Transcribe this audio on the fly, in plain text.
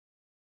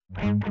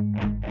Welcome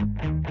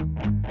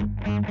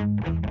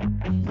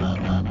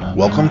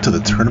to the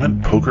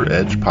Tournament Poker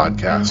Edge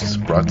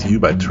podcast, brought to you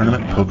by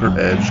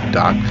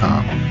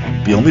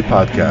TournamentPokerEdge.com, the only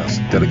podcast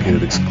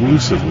dedicated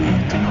exclusively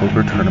to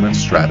poker tournament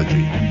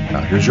strategy. Now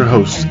here's your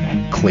host,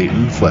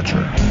 Clayton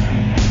Fletcher.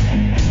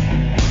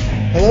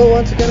 Hello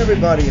once again,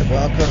 everybody, and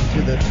welcome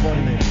to the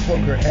Tournament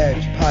Poker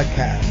Edge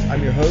podcast.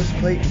 I'm your host,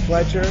 Clayton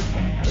Fletcher,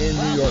 in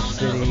New York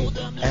City,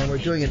 and we're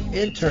doing an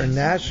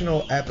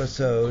international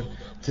episode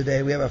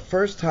today. We have a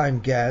first-time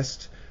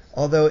guest,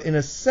 although in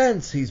a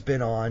sense he's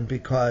been on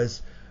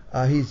because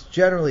he's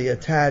generally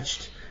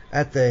attached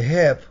at the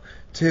hip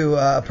to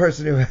a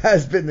person who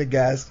has been the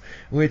guest,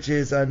 which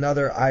is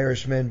another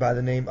Irishman by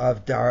the name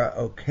of Dara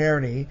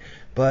O'Kearney.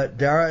 But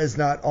Dara is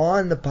not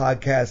on the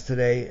podcast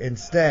today.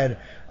 Instead,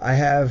 I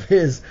have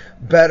his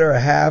better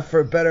half,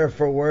 for better or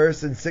for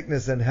worse, in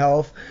sickness and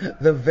health,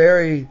 the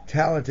very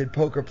talented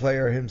poker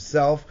player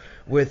himself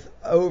with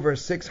over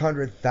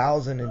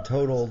 600,000 in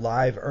total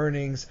live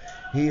earnings.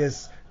 He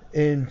is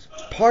in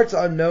parts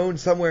unknown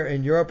somewhere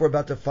in Europe. We're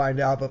about to find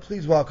out, but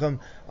please welcome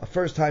a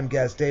first-time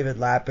guest, David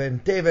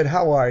Lappin. David,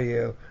 how are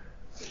you?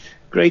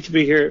 Great to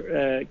be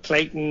here,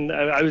 Clayton.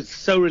 I was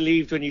so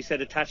relieved when you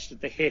said attached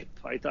at the hip.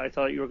 I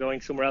thought you were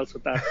going somewhere else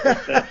with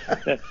that.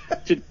 But,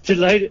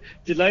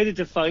 delighted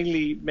to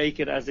finally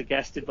make it as a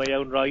guest in my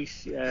own right.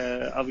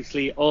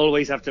 Obviously,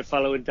 always have to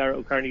follow in Dara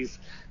O'Kearney's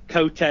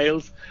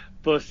coattails,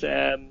 but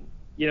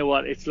you know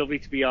what? It's lovely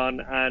to be on.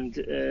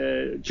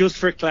 And just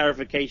for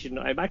clarification,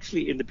 I'm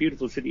actually in the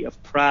beautiful city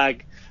of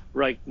Prague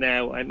right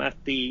now. I'm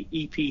at the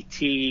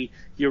EPT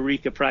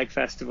Eureka Prague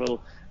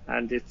Festival.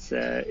 And it's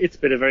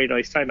been a very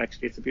nice time,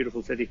 actually. It's a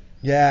beautiful city.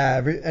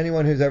 Yeah,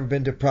 anyone who's ever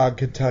been to Prague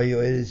can tell you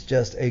it is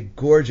just a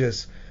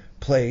gorgeous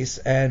place,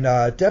 and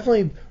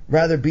definitely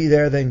rather be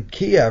there than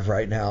Kiev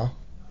right now.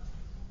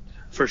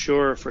 For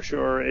sure.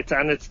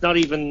 It's not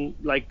even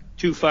like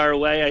too far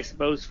away, I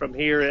suppose, from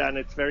here, and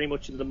it's very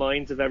much in the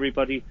minds of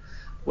everybody.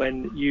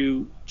 When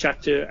you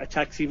chat to a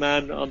taxi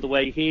man on the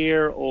way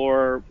here,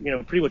 or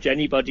pretty much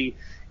anybody,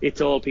 it's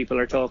all people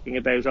are talking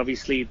about.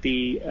 Obviously,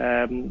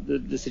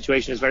 the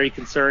situation is very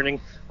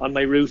concerning. On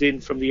my route in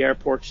from the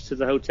airport to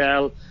the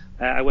hotel,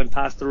 I went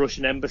past the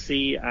Russian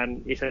embassy,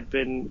 and it had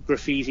been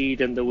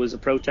graffitied, and there was a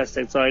protest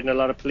outside, and a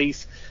lot of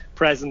police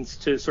presence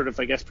to sort of,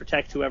 I guess,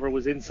 protect whoever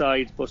was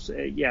inside. But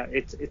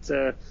it's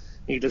a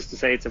needless to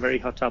say, it's a very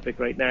hot topic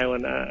right now,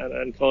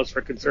 and cause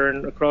for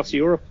concern across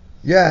Europe.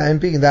 Yeah, and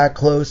being that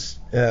close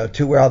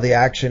to where all the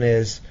action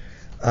is,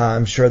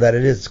 I'm sure that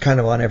it is kind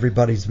of on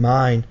everybody's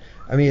mind.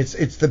 I mean,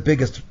 it's the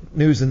biggest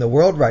news in the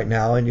world right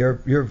now, and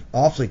you're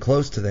awfully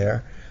close to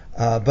there.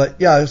 But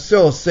yeah, it's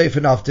still a safe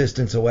enough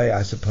distance away,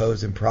 I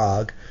suppose, in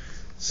Prague.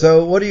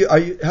 So,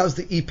 how's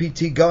the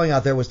EPT going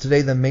out there? Was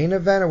today the main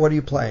event, or what are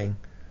you playing?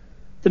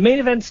 The main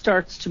event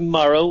starts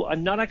tomorrow.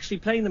 I'm not actually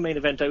playing the main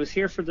event. I was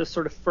here for the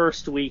sort of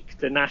first week,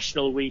 the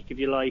national week, if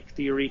you like,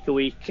 the Eureka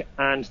week,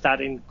 and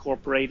that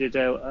incorporated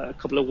a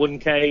couple of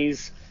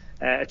 1Ks,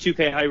 a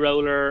 2K high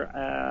roller,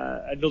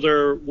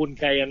 another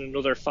 1K, and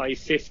another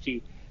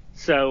 550.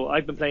 So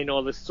I've been playing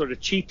all this sort of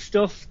cheap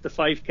stuff. The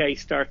 5K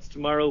starts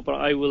tomorrow, but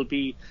I will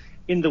be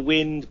in the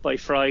wind by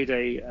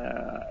Friday.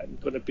 I'm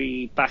going to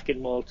be back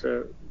in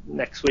Malta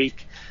next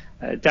week.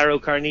 Dara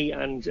O'Kearney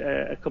and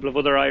a couple of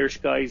other Irish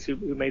guys who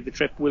made the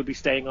trip will be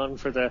staying on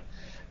for the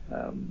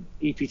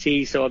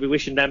EPT, so I'll be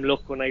wishing them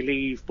luck when I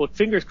leave. But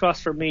fingers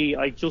crossed for me.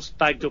 I just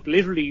bagged up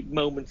literally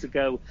moments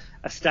ago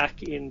a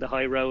stack in the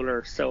high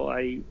roller, so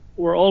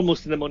we're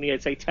almost in the money.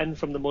 I'd say 10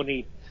 from the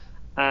money,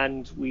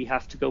 and we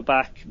have to go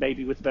back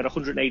maybe with about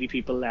 180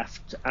 people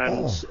left,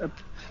 and a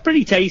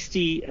pretty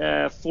tasty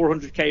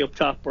 400k up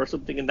top or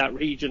something in that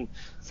region.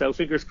 So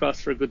fingers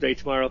crossed for a good day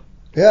tomorrow.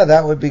 Yeah,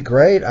 that would be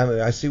great. I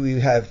mean, I see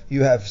you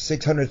have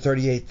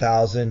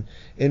 638,000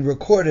 in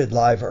recorded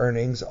live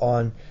earnings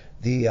on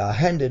the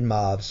Hendon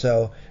Mob.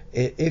 So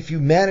if you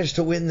manage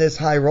to win this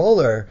high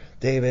roller,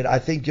 David, I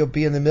think you'll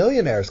be in the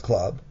Millionaires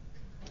Club.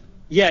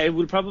 Yeah, it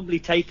will probably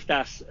take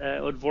that,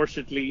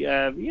 unfortunately.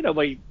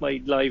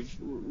 My live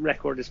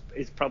record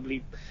is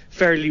probably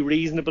fairly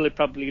reasonable. It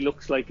probably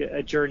looks like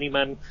a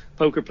journeyman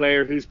poker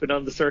player who's been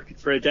on the circuit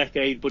for a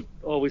decade, but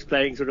always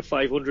playing sort of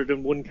 500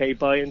 and 1K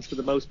buy-ins for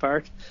the most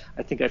part.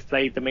 I think I've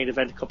played the main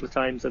event a couple of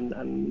times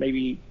and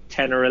maybe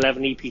 10 or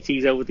 11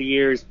 EPTs over the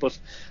years, but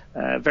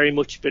very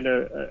much been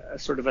a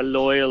sort of a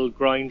loyal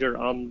grinder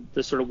on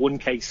the sort of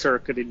 1K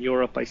circuit in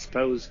Europe, I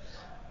suppose.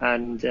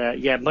 And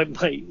my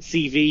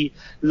CV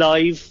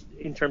live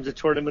in terms of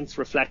tournaments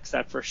reflects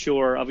that for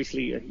sure.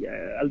 Obviously,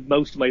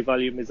 most of my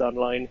volume is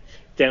online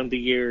down the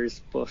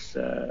years, but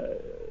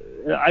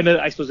I'm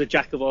I suppose a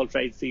jack of all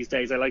trades these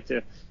days. I like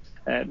to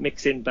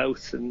mix in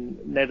both,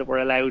 and now that we're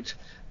allowed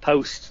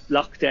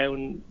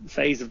post-lockdown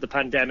phase of the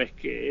pandemic,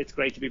 it's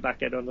great to be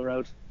back out on the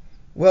road.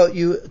 Well,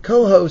 you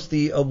co-host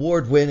the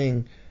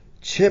award-winning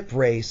Chip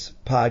Race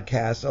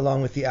podcast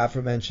along with the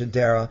aforementioned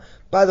Dara.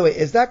 By the way,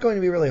 is that going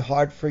to be really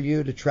hard for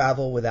you to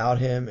travel without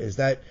him?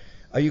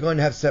 Are you going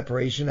to have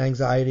separation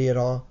anxiety at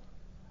all?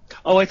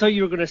 Oh, I thought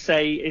you were going to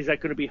say, is that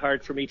going to be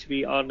hard for me to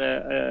be on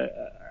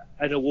a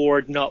an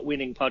award not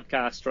winning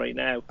podcast right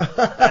now,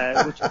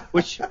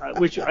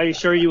 which I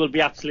assure you will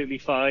be absolutely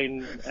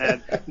fine.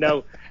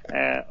 No,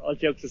 all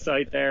jokes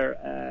aside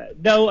there.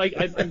 No,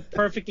 I'm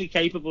perfectly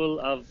capable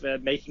of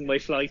making my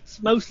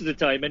flights most of the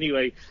time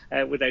anyway,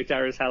 without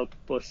Dara's help.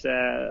 But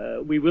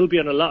we will be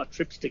on a lot of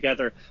trips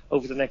together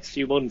over the next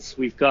few months.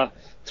 We've got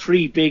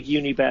 3 big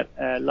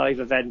Unibet live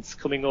events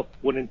coming up,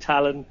 one in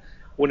Tallinn,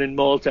 one in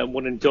Malta and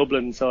one in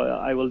Dublin, so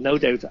I will no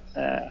doubt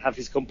have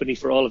his company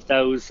for all of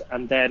those.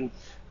 And then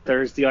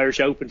there's the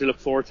Irish Open to look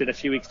forward to in a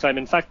few weeks' time.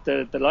 In fact,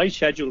 the live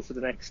schedule for the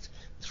next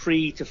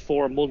 3 to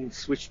 4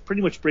 months, which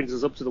pretty much brings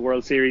us up to the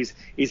World Series,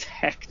 is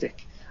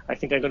hectic. I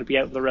think I'm going to be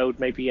out on the road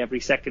maybe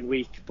every second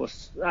week, but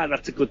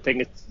that's a good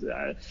thing.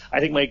 I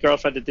think my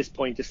girlfriend at this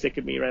point is sick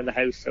of me around the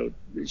house, so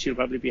she'll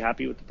probably be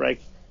happy with the break.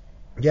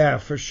 Yeah,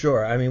 for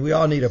sure. I mean, we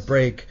all need a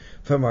break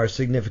from our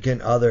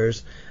significant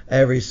others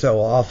every so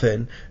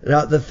often.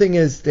 Now, the thing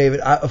is, David,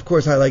 of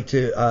course, I like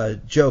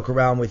to joke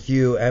around with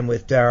you and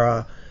with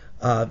Dara,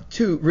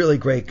 2 really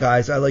great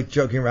guys. I like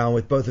joking around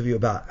with both of you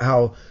about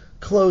how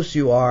close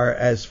you are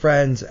as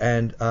friends,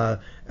 and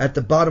at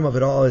the bottom of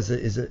it all is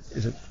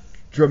a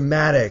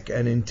dramatic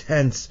and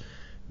intense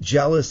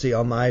jealousy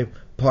on my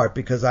part,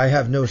 because I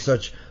have no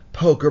such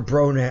poker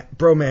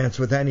bromance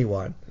with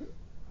anyone.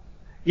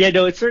 Yeah,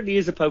 no, it certainly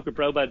is a poker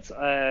bromance.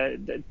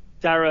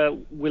 Dara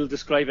will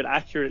describe it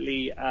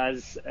accurately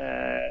as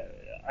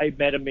I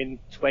met him in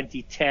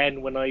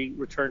 2010 when I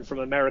returned from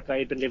America. I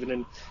had been living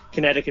in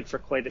Connecticut for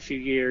quite a few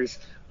years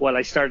while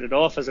I started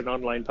off as an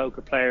online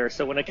poker player.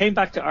 So when I came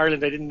back to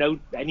Ireland, I didn't know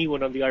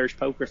anyone on the Irish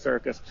poker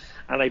circuit,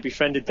 and I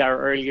befriended Dara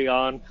early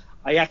on.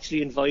 I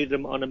actually invited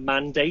him on a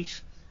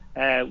mandate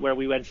where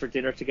we went for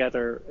dinner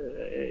together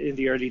in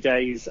the early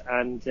days,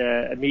 and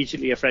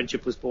immediately a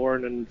friendship was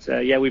born, and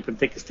we've been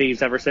thick as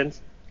thieves ever since.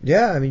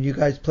 Yeah, I mean, you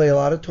guys play a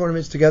lot of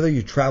tournaments together.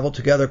 You travel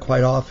together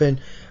quite often.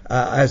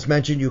 As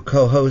mentioned, you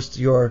co-host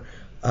your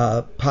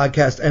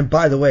podcast. And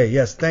by the way,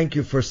 yes, thank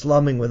you for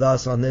slumming with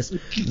us on this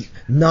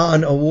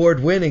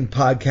non-award-winning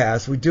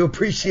podcast. We do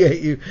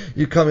appreciate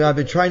you coming on. I've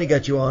been trying to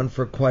get you on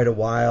for quite a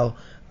while.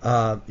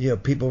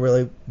 People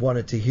really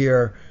wanted to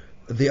hear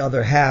the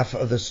other half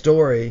of the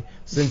story,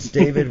 since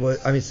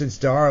since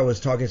Dara was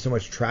talking so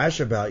much trash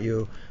about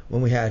you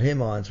when we had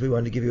him on, so we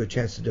wanted to give you a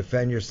chance to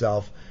defend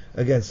yourself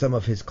against some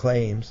of his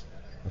claims.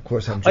 Of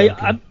course, I'm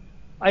joking.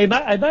 I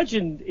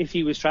imagine if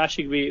he was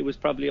trashing me, it was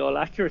probably all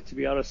accurate, to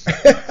be honest.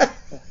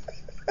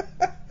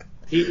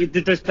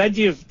 There's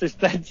plenty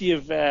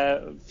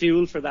of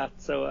fuel for that,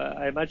 so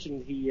I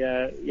imagine he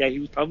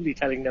was probably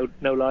telling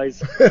no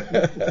lies.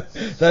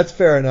 That's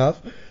fair enough.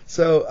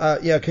 So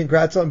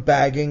congrats on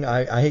bagging.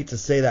 I hate to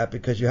say that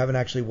because you haven't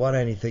actually won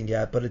anything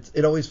yet, but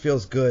it always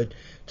feels good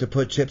to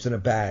put chips in a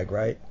bag,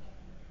 right?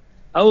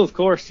 Oh, of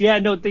course. Yeah,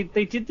 no, they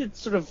did it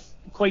sort of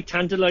quite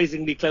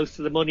tantalizingly close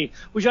to the money,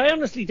 which I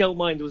honestly don't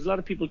mind. There was a lot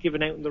of people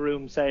giving out in the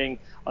room saying,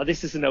 oh,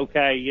 this isn't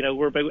okay.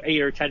 We're about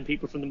 8 or 10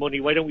 people from the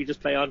money. Why don't we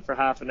just play on for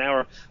half an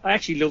hour? I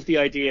actually love the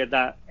idea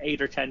that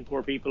 8 or 10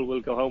 poor people will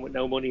go home with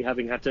no money,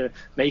 having had to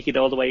make it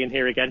all the way in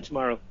here again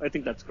tomorrow. I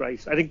think that's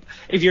great. I think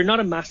if you're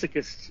not a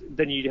masochist,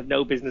 then you have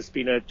no business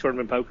being a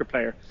tournament poker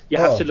player. You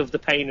have to love the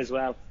pain as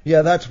well.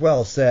 Yeah, that's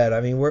well said.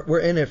 I mean, we're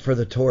in it for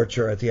the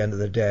torture at the end of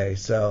the day.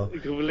 So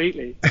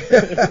completely.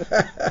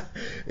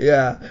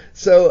 Yeah.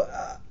 So,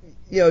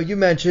 you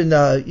mentioned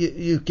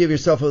you give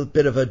yourself a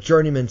bit of a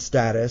journeyman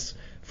status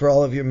for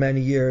all of your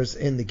many years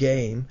in the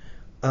game,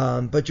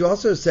 but you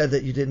also said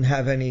that you didn't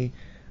have any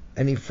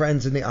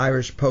friends in the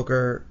Irish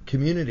poker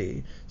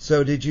community.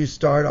 So did you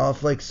start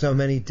off like so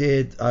many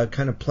did,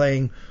 kind of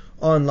playing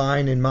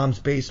online in mom's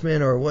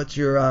basement, or what's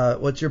your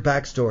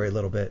backstory a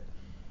little bit?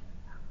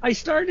 I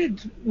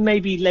started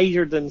maybe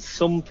later than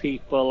some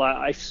people.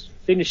 I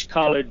finished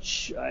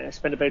college. I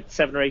spent about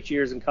 7 or 8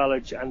 years in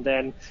college, and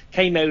then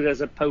came out as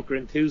a poker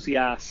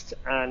enthusiast,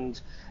 and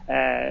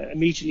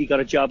immediately got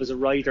a job as a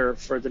writer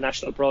for the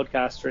national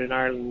broadcaster in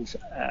Ireland.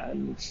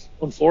 And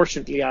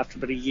unfortunately, after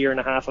about a year and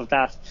a half of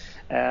that,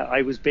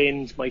 I was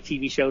binned. My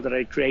TV show that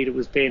I created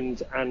was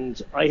binned,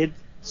 and I had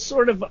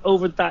sort of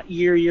over that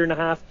year and a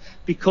half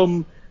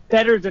become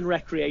better than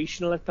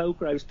recreational at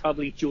poker. I was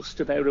probably just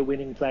about a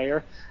winning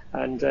player,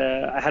 and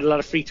I had a lot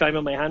of free time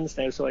on my hands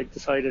now, so I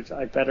decided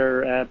I'd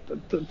better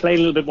play a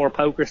little bit more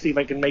poker, see if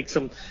I can make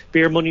some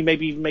beer money,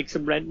 maybe even make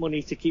some rent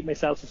money to keep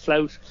myself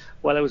afloat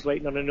while I was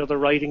waiting on another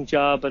writing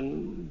job.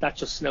 And that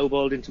just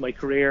snowballed into my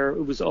career.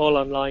 It was all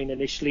online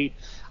initially.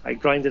 I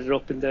grinded it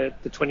up in the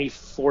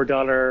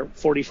 $24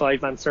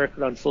 45-man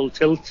circuit on Full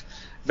Tilt.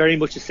 Very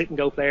much a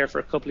sit-and-go player for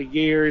a couple of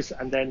years,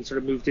 and then sort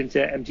of moved into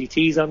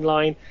MTTs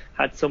online.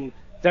 Had some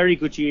very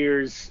good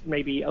years,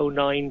 maybe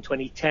 2009,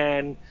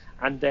 2010,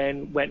 and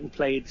then went and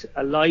played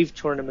a live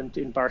tournament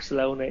in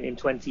Barcelona in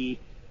the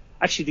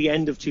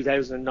end of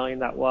 2009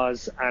 that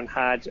was, and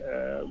had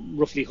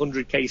roughly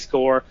 100k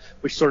score,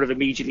 which sort of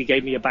immediately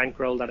gave me a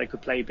bankroll that I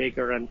could play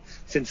bigger. And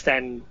since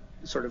then,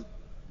 sort of,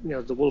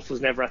 the wolf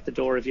was never at the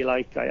door, if you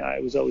like. I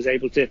was always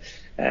able to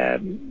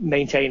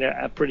maintain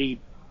a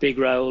pretty big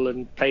role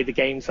and play the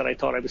games that I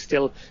thought I was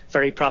still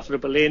very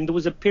profitable in. There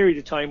was a period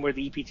of time where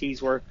the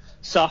EPTs were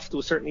soft. There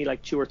was certainly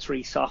like 2 or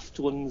 3 soft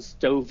ones.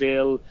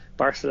 Deauville,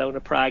 Barcelona,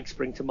 Prague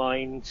spring to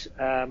mind,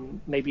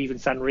 maybe even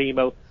San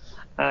Remo.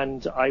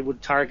 And I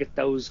would target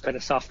those kind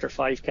of softer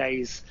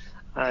 5Ks.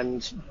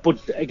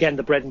 But again,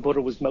 the bread and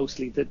butter was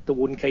mostly the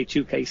 1K,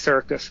 2K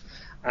circuit.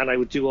 And I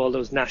would do all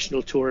those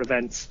national tour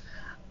events.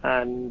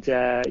 And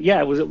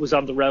it was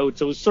on the road.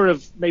 So it was sort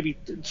of maybe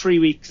 3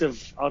 weeks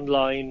of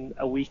online,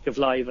 a week of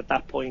live at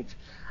that point.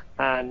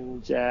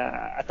 And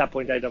at that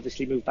point, I'd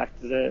obviously moved back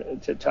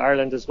to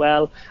Ireland as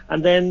well.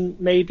 And then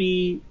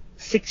maybe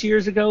 6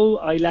 years ago,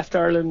 I left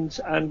Ireland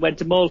and went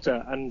to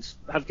Malta and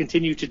have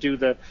continued to do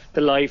the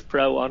live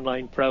pro,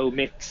 online pro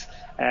mix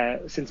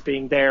since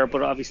being there.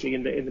 But obviously,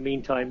 in the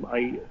meantime,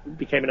 I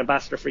became an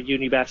ambassador for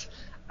Unibet.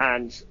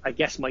 And I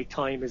guess my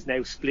time is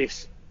now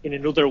split in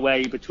another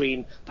way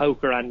between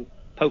poker and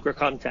poker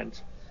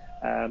content.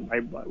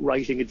 I'm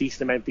writing a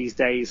decent amount these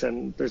days,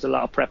 and there's a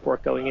lot of prep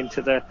work going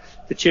into the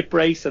chip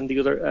race and the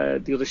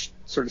other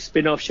sort of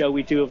spin-off show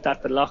we do of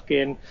that, the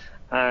Lock-In.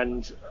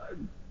 And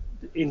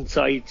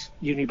inside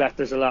Unibet,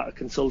 there's a lot of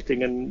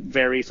consulting and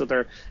various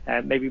other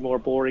maybe more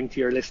boring to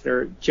your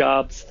listener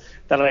jobs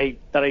that I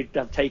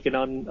have taken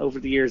on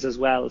over the years as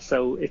well.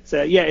 So it's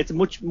a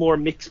much more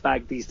mixed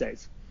bag these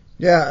days.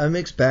 Yeah, a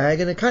mixed bag,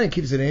 and it kind of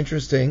keeps it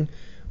interesting.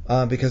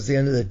 Because at the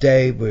end of the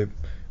day, we're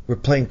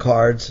playing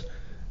cards.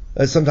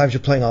 Sometimes you're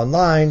playing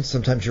online.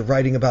 Sometimes you're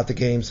writing about the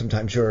game.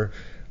 Sometimes you're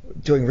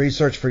doing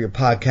research for your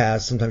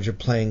podcast. Sometimes you're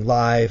playing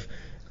live.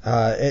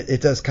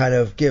 It does kind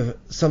of give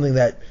something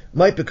that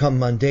might become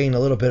mundane a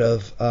little bit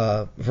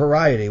of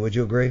variety. Would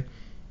you agree?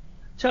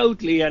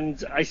 Totally.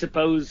 And I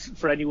suppose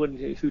for anyone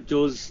who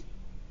does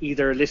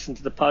either listen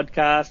to the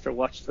podcast or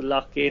watch the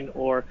Lock-In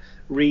or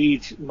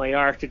read my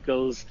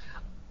articles,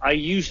 I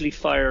usually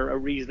fire a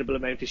reasonable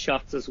amount of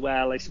shots as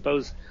well. I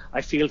suppose I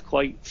feel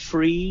quite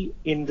free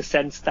in the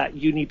sense that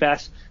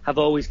Unibet have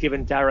always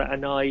given Dara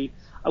and I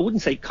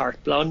wouldn't say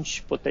carte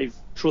blanche, but they've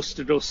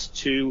trusted us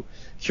to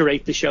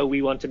curate the show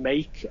we want to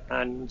make,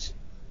 and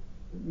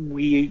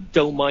we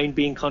don't mind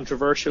being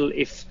controversial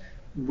if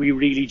we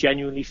really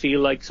genuinely feel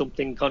like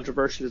something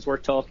controversial is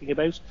worth talking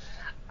about.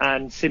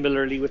 And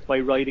similarly with my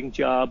writing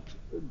job,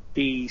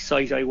 the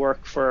site I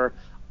work for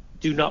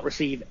do not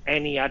receive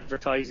any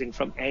advertising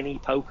from any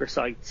poker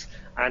sites,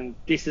 and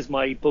this is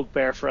my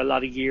bugbear for a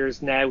lot of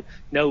years now.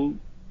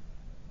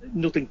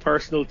 Nothing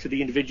personal to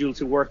the individuals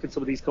who work in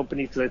some of these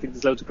companies, because I think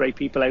there's loads of great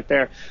people out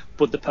there,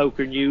 but the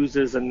Poker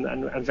Newses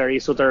and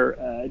various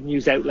other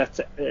news outlets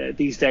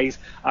these days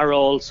are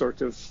all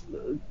sort of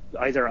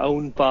either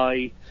owned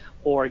by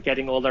or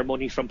getting all their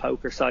money from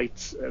poker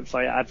sites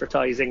via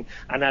advertising,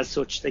 and as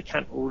such they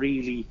can't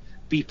really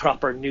be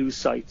proper news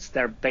sites.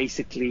 They're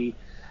basically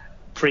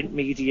print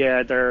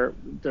media.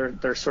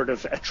 They're sort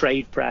of a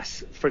trade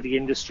press for the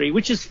industry,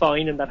 which is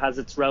fine, and that has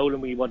its role,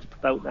 and we want to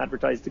promote and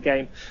advertise the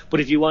game.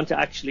 But if you want to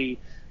actually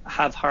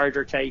have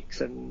harder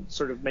takes and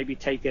sort of maybe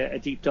take a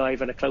deep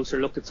dive and a closer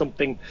look at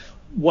something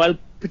while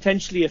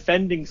potentially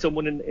offending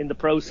someone in the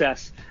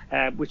process,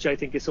 which I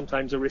think is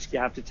sometimes a risk you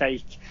have to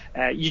take,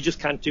 you just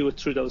can't do it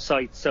through those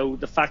sites. So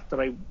the fact that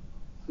I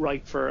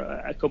write for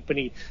a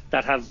company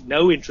that have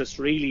no interest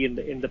really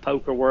in the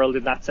poker world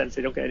in that sense,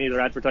 they don't get any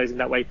other advertising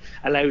that way,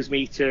 allows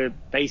me to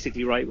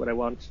basically write what I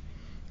want.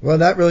 Well,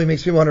 that really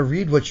makes me want to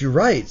read what you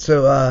write.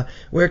 So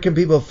where can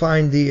people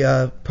find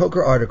the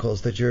poker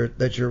articles that you're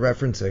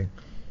referencing?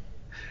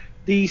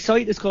 The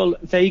site is called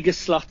Vegas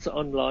Slots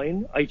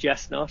Online. I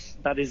jest not.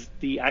 That is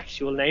the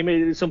actual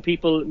name. Some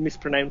people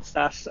mispronounce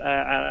that.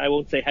 I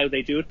won't say how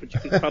they do it, but you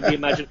can probably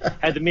imagine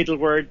how the middle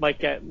word might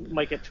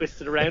get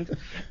twisted around.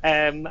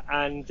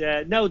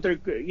 No, they're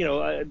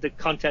the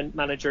content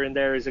manager in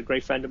there is a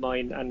great friend of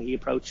mine, and he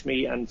approached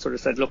me and sort of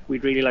said, "Look,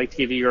 we'd really like to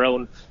give you your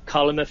own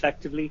column,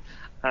 effectively,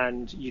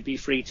 and you'd be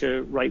free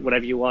to write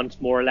whatever you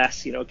want, more or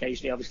less.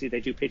 Occasionally, obviously,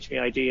 they do pitch me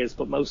ideas,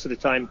 but most of the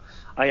time,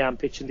 I am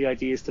pitching the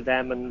ideas to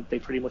them, and they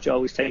pretty much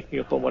always take me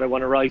up on what I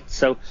want to write."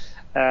 So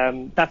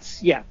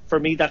for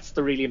me, that's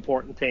the really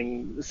important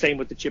thing. Same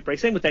with the chip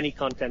race, same with any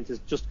content, is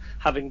just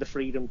having the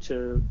freedom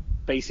to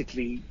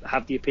basically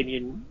have the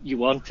opinion you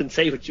want and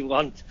say what you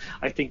want.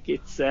 I think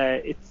it's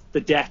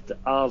the death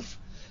of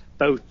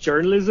both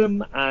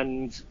journalism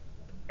and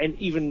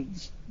even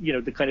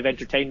the kind of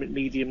entertainment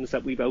mediums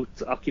that we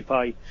both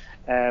occupy,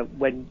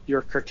 when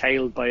you're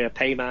curtailed by a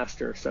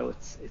paymaster. So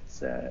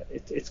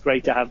it's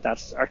great to have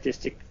that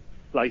artistic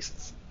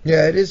license.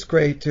 Yeah, it is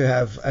great to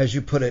have, as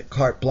you put it,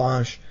 carte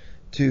blanche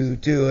to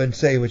do and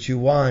say what you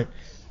want.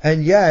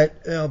 And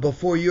yet,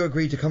 before you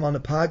agreed to come on the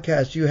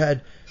podcast, you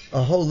had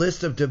a whole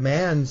list of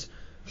demands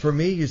for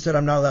me. You said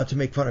I'm not allowed to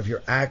make fun of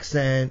your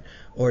accent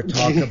or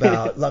talk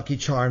about Lucky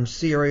Charms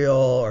cereal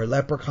or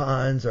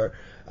leprechauns, or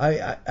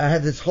I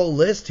have this whole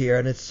list here,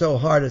 and it's so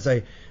hard as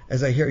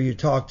I hear you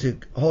talk to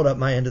hold up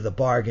my end of the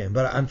bargain,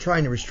 but I'm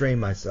trying to restrain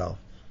myself.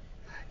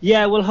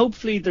 Yeah, well,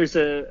 hopefully there's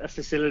a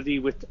facility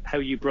with how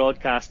you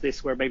broadcast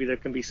this where maybe there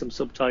can be some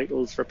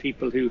subtitles for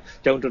people who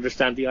don't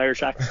understand the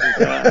Irish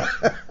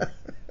accent.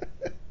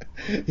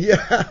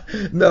 Yeah,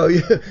 no,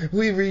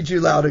 we read you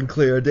loud and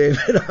clear,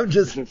 David. I'm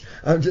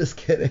just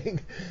kidding.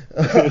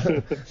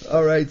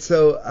 All right,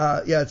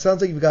 so yeah, it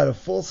sounds like you've got a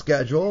full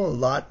schedule, a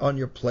lot on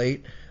your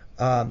plate.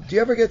 Do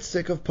you ever get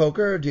sick of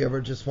poker, or do you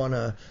ever just want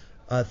to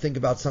think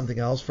about something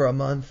else for a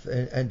month?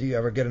 And do you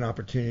ever get an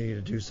opportunity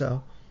to do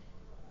so?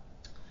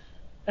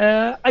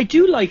 I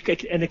do like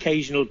an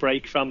occasional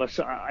break from it.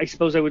 I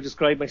suppose I would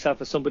describe myself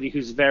as somebody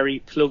who's very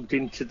plugged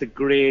into the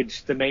grid,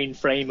 the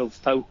mainframe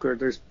of poker.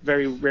 There's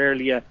very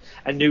rarely a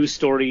news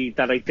story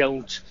that I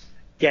don't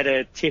get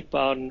a tip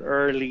on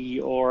early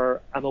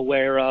or I'm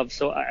aware of.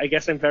 So I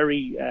guess I'm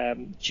very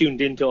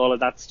tuned into all of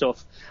that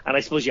stuff. And I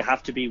suppose you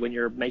have to be when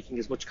you're making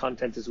as much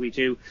content as we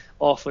do.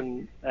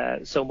 Often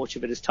so much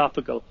of it is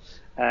topical.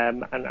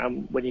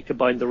 And when you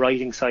combine the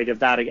writing side of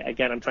that,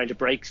 again, I'm trying to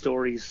break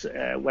stories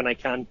when I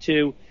can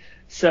too.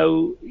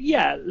 So,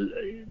 yeah,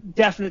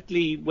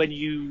 definitely when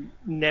you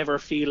never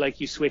feel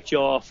like you switch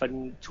off,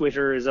 and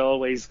Twitter is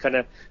always kind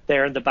of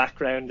there in the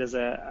background as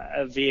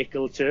a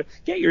vehicle to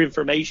get your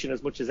information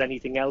as much as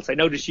anything else. I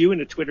noticed you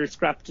in a Twitter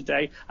scrap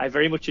today. I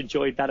very much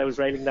enjoyed that. I was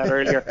writing that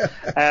earlier.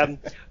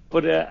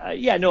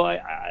 Yeah, no,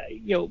 I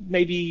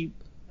maybe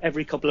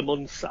every couple of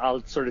months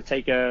I'll sort of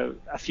take a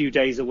few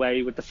days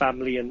away with the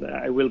family, and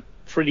I will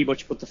pretty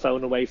much put the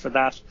phone away for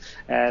that,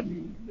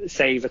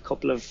 save a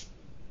couple of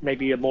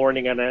maybe a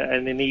morning and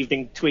an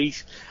evening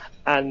tweet.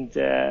 And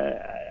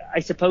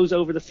I suppose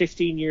over the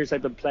 15 years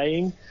I've been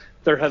playing,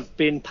 there have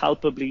been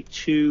palpably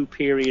two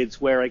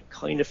periods where I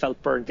kind of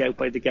felt burnt out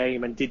by the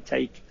game and did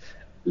take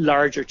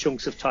larger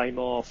chunks of time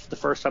off. The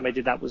first time I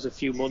did that was a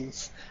few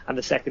months, and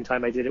the second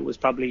time I did it was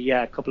probably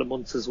a couple of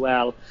months as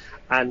well.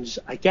 And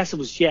I guess it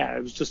was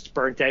just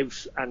burnt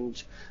out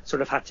and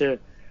sort of had to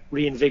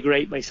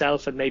reinvigorate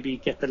myself and maybe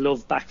get the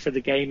love back for the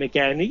game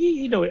again.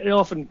 It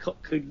often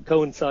could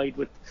coincide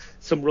with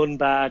some run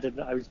bad,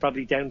 and I was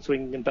probably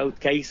downswinging in both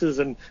cases,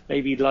 and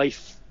maybe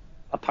life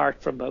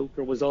apart from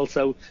poker was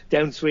also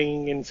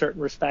downswinging in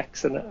certain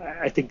respects. And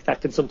I think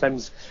that can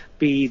sometimes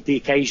be the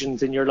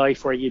occasions in your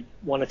life where you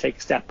want to take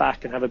a step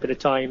back and have a bit of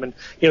time. And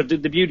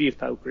the beauty of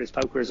poker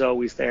is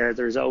always there.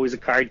 There's always a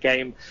card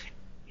game.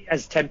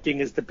 As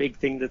tempting as the big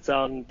thing that's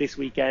on this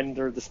weekend,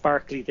 or the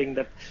sparkly thing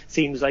that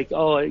seems like,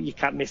 oh, you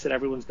can't miss it,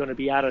 everyone's going to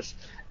be at it.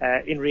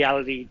 In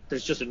reality,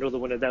 there's just another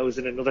one of those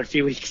in another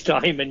few weeks'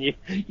 time, and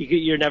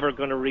you're never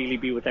going to really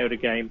be without a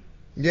game.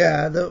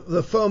 Yeah, the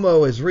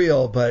FOMO is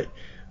real, but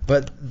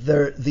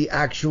the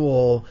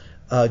actual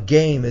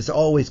game is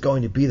always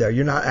going to be there.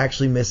 You're not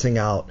actually missing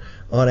out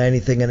on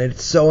anything, and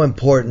it's so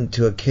important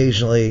to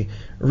occasionally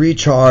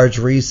recharge,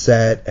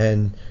 reset,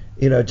 and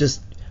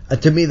just.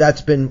 To me,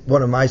 that's been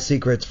one of my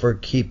secrets for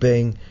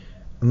keeping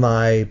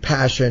my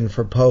passion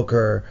for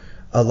poker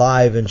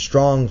alive and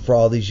strong for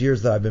all these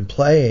years that I've been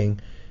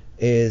playing,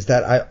 is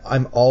that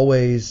I'm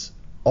always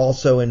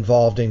also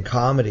involved in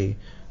comedy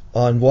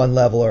on one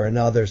level or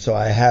another. So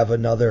I have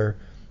another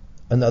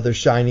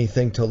shiny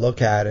thing to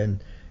look at, and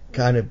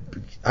kind of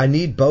I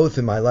need both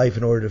in my life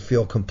in order to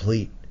feel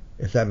complete,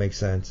 if that makes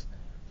sense.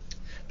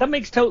 That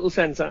makes total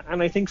sense.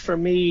 And I think for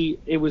me,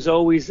 it was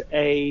always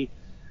a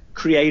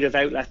creative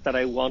outlet that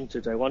I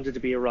wanted. I wanted to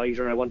be a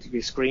writer. I wanted to be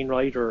a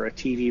screenwriter or a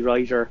TV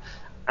writer.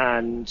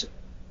 And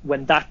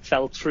when that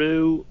fell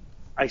through,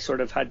 I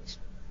sort of had,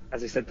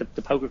 as I said,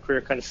 the poker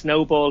career kind of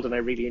snowballed, and I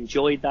really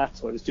enjoyed that.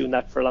 So I was doing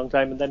that for a long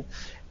time. And then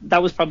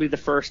that was probably the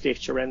first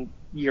itch around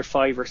year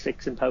 5 or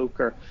 6 in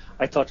poker.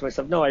 I thought to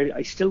myself, no,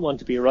 I still want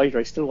to be a writer.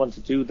 I still want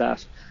to do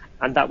that.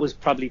 And that was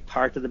probably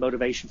part of the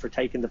motivation for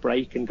taking the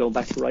break and going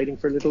back to writing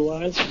for a little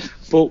while.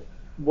 But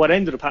what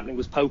ended up happening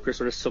was poker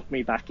sort of sucked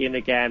me back in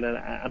again,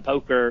 and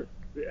poker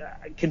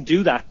can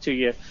do that to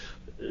you.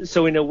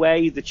 So in a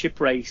way, the chip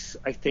race,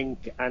 I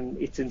think,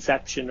 and its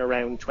inception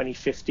around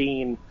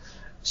 2015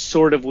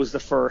 sort of was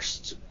the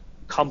first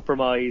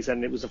compromise,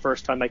 and it was the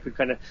first time I could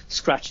kind of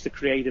scratch the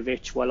creative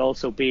itch while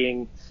also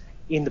being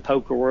in the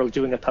poker world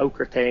doing a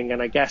poker thing.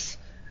 And I guess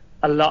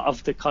a lot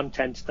of the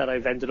content that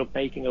I've ended up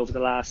making over the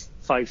last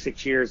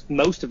 5-6 years,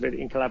 most of it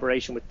in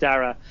collaboration with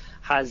Dara,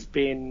 has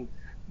been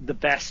the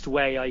best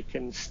way I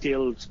can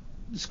still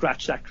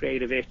scratch that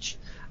creative itch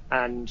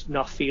and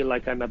not feel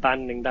like I'm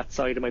abandoning that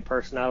side of my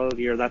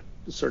personality or that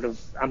sort of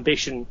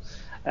ambition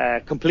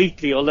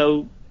completely,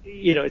 although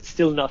it's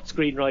still not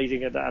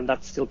screenwriting, and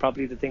that's still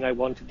probably the thing I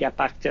want to get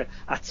back to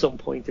at some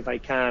point if I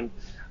can.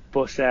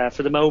 But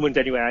for the moment,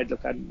 anyway,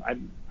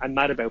 I'm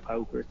mad about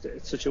poker.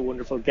 It's such a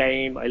wonderful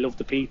game. I love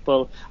the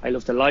people. I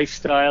love the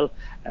lifestyle.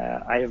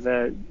 I have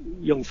a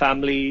young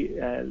family,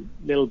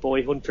 little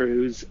boy Hunter,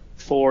 who's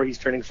 4. He's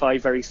turning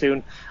 5 very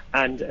soon,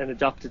 and an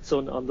adopted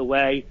son on the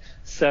way.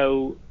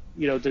 So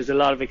there's a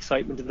lot of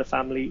excitement in the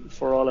family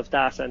for all of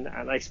that. And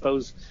I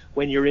suppose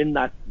when you're in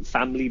that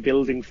family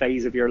building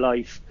phase of your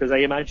life, because I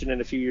imagine in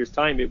a few years'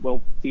 time it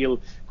won't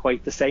feel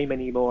quite the same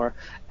anymore,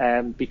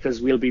 because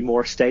we'll be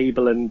more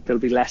stable and there'll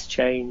be less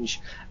change.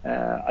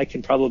 I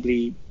can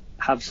probably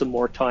have some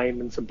more time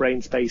and some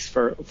brain space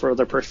for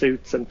other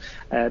pursuits, and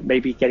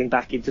maybe getting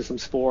back into some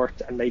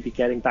sport, and maybe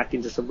getting back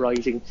into some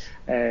writing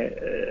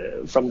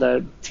from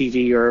the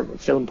TV or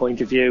film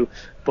point of view.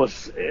 But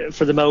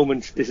for the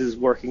moment, this is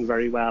working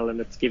very well,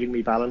 and it's giving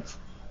me balance.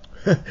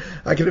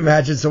 I can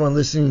imagine someone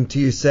listening to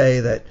you say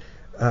that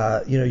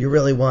you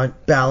really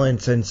want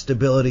balance and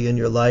stability in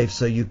your life,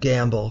 so you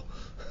gamble.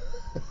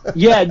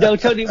 Yeah, no,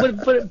 totally.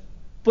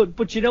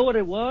 But you know what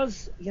it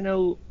was?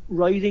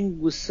 Writing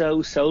was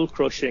so soul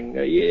crushing.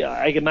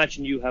 I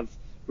imagine you have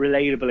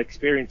relatable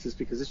experiences,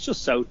 because it's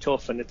just so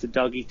tough, and it's a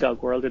dog eat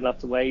dog world in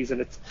lots of ways,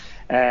 and it's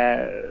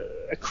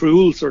a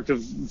cruel, sort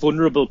of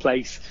vulnerable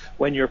place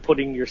when you're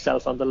putting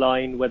yourself on the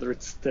line, whether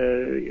it's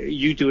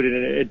you do it in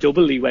a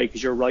doubly way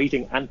because you're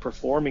writing and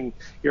performing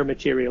your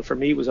material. For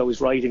me, it was always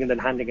writing and then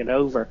handing it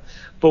over.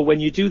 But when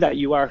you do that,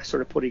 you are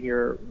sort of putting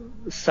your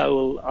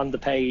soul on the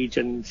page,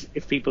 and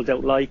if people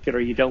don't like it,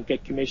 or you don't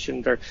get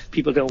commissioned, or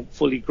people don't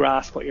fully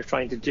grasp what you're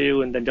trying to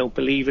do and then don't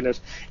believe in it,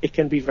 it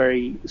can be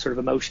very sort of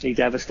emotionally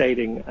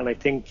devastating. And I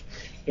think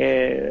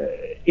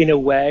in a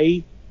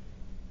way,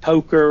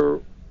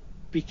 poker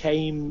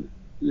became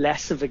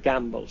less of a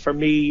gamble for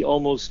me,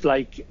 almost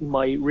like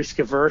my risk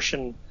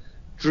aversion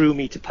drew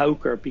me to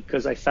poker,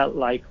 because I felt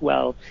like,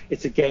 well,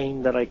 it's a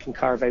game that I can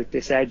carve out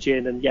this edge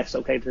in, and yes,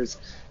 okay, there's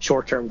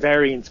short-term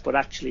variance, but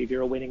actually if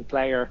you're a winning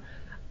player,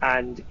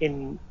 and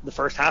in the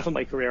first half of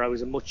my career I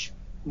was a much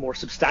more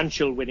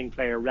substantial winning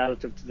player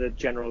relative to the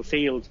general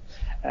field,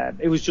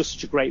 it was just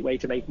such a great way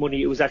to make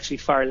money. It was actually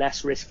far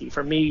less risky.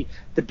 For me,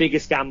 the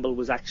biggest gamble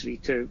was actually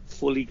to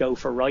fully go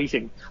for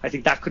writing. I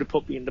think that could have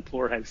put me in the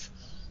poorhouse.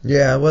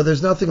 Yeah, well,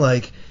 there's nothing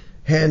like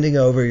handing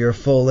over your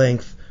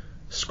full-length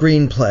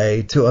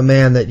screenplay to a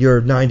man that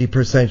you're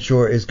 90%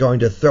 sure is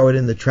going to throw it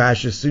in the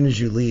trash as soon as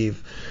you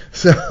leave.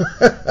 So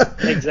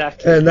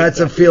exactly. And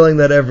that's a feeling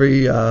that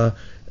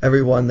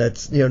everyone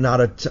that's not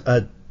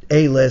a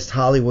A-list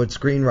Hollywood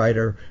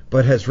screenwriter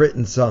but has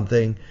written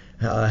something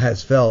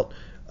has felt.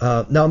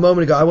 Now, a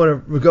moment ago, I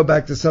want to go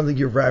back to something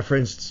you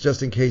referenced,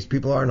 just in case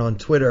people aren't on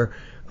Twitter.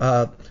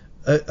 A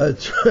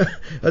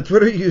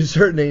Twitter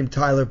user named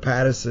Tyler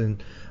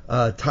Patterson,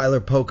 Tyler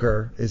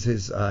Poker is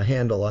his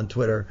handle on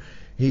Twitter.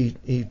 He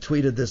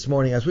tweeted this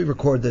morning, as we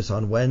record this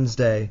on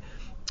Wednesday,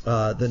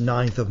 the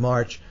 9th of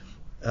March.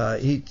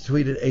 He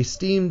tweeted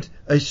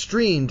a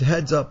streamed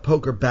heads-up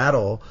poker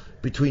battle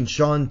between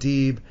Sean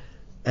Deeb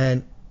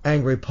and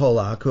Angry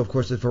Polak, who of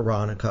course is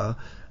Veronica.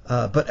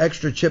 But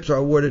extra chips are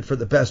awarded for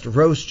the best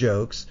roast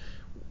jokes.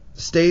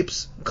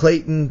 Stapes,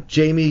 Clayton,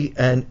 Jamie,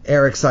 and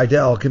Eric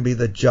Seidel can be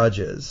the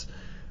judges.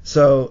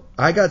 So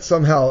I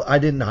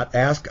did not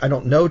ask. I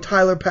don't know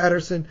Tyler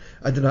Patterson.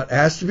 I did not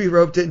ask to be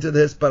roped into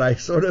this, but I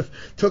sort of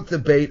took the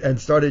bait and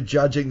started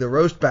judging the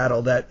roast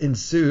battle that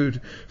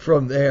ensued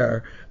from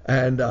there.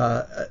 And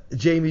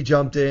Jamie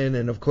jumped in,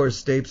 and of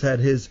course Stapes had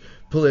his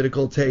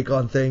political take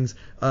on things.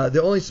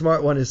 The only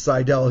smart one is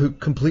Seidel, who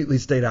completely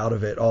stayed out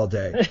of it all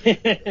day.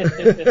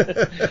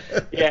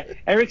 Yeah,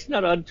 Eric's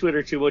not on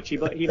Twitter too much.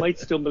 He might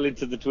stumble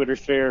into the Twitter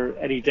sphere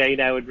any day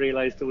now and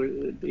realise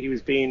he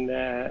was being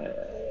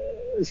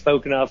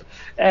spoken of.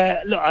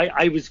 Look,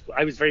 I was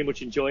very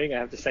much enjoying, I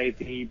have to say,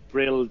 the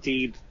Brill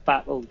Deeb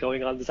battle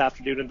going on this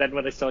afternoon, and then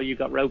when I saw you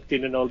got roped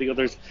in and all the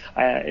others,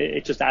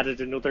 it just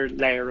added another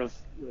layer of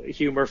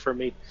humour for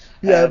me.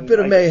 Yeah, a bit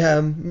of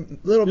mayhem,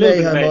 little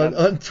mayhem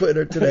on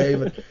Twitter today,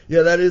 but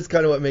yeah, that is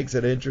kind of what makes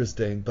it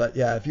interesting. But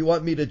yeah, if you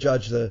want me to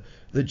judge the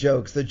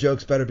jokes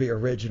better be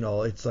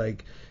original. It's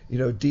like,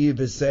 Deeb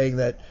is saying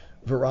that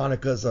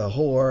Veronica's a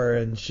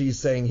whore and she's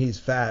saying he's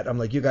fat. I'm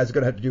like, you guys are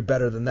going to have to do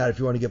better than that if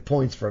you want to get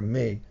points from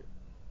me.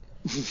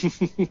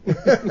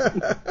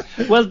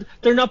 Well,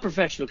 they're not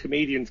professional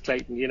comedians,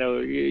 Clayton.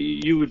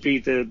 You would be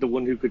the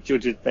one who could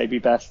judge it maybe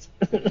best.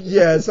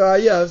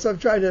 So I'm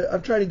trying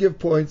to give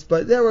points,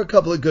 but there were a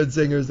couple of good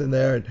singers in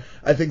there, and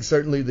I think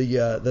certainly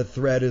the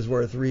thread is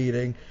worth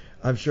reading.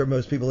 I'm sure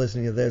most people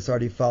listening to this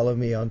already follow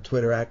me on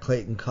Twitter at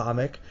Clayton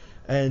Comic.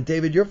 And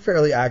David, you're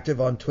fairly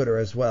active on Twitter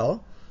as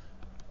well.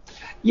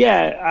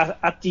 Yeah,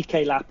 at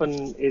DK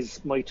Lappin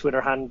is my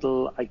Twitter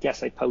handle. I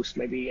guess I post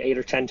maybe 8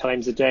 or 10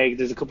 times a day.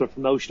 There's a couple of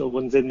promotional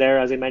ones in there.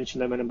 As I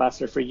mentioned, I'm an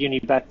ambassador for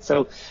Unibet,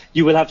 so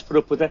you will have to put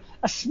up with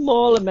a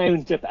small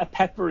amount of a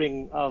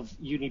peppering of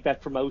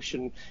Unibet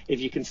promotion. If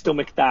you can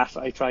stomach that,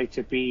 I try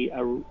to be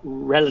a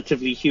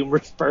relatively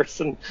humorous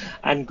person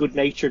and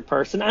good-natured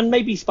person, and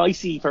maybe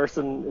spicy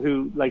person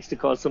who likes to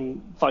cause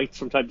some fights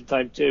from time to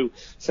time too.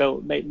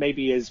 So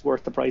maybe is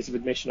worth the price of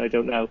admission. I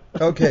don't know.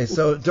 Okay,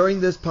 so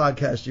during this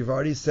podcast, you've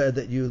already said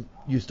that you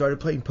started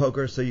playing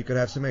poker so you could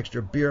have some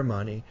extra beer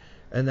money,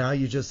 and now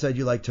you just said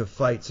you like to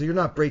fight. So you're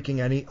not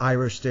breaking any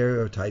Irish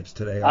stereotypes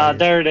today, are you?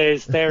 There it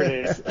is.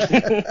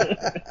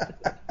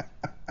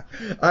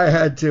 I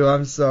had to.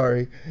 I'm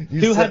sorry.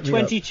 You had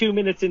 22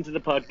 minutes into the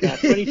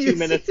podcast. 22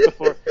 minutes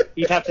before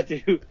he'd have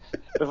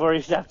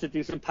to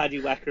do some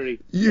paddy whackery.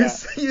 You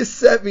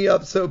set me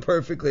up so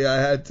perfectly. I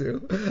had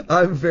to.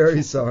 I'm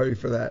very sorry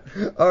for that.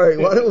 All right.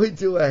 Why don't we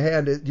do a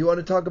hand? Do you want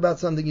to talk about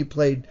something you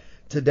played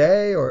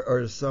today,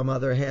 or some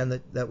other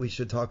hand that we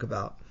should talk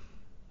about?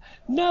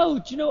 No,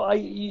 do you know,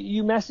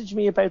 you messaged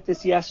me about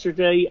this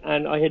yesterday,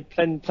 and I had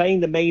playing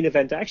the main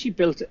event. I actually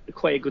built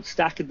quite a good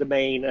stack in the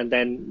main, and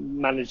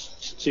then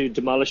managed to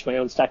demolish my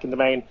own stack in the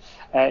main,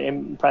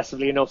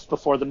 impressively enough,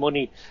 before the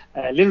money,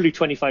 literally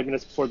 25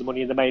 minutes before the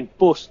money in the main.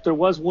 But there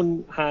was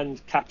one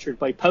hand captured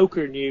by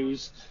Poker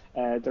News.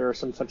 There are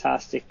some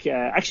fantastic,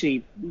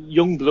 actually,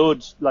 young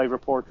blood live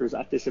reporters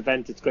at this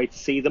event. It's great to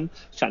see them.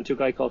 I was chatting to a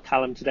guy called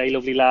Callum today,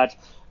 lovely lad,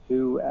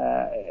 who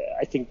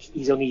I think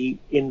he's only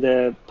in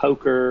the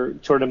poker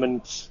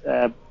tournament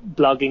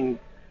blogging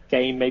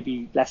game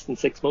maybe less than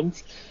 6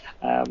 months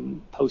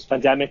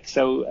post-pandemic.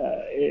 So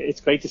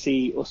it's great to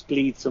see us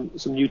bleed some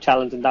new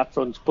talent in that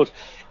front. But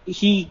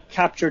he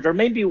captured, or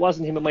maybe it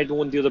wasn't him, it might have been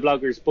one of the other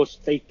bloggers, but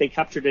they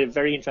captured a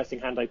very interesting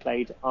hand I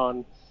played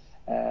on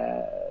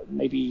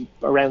maybe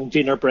around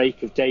dinner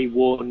break of day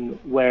one,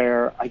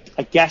 where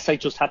I guess I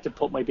just had to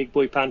put my big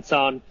boy pants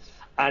on.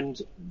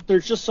 And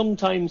there's just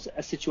sometimes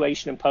a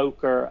situation in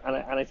poker, and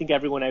I think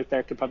everyone out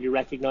there could probably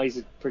recognize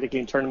it,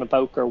 particularly in tournament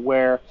poker,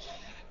 where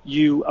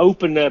you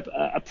open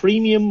a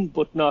premium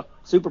but not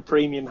super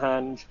premium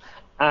hand,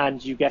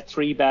 and you get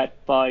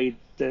 3-bet by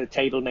the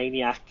table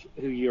maniac,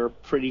 who you're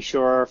pretty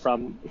sure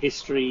from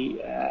history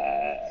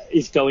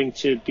is going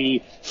to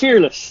be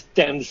fearless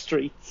down the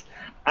streets.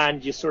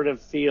 And you sort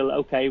of feel,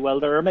 okay, well,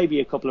 there are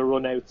maybe a couple of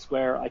runouts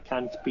where I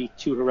can't be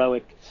too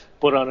heroic,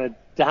 but on a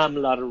damn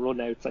lot of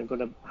runouts, I'm going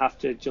to have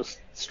to just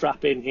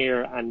strap in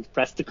here and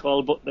press the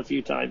call button a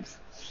few times.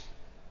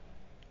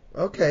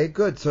 Okay,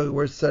 good. So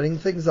we're setting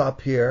things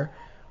up here.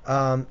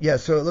 So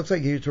it looks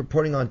like he's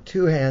reporting on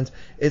 2 hands.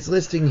 It's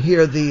listing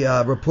here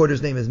the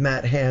reporter's name is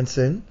Matt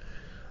Hansen.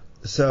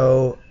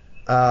 So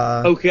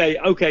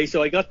okay.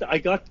 So I got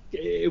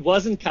it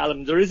wasn't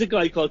Callum. There is a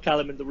guy called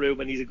Callum in the room,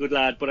 and he's a good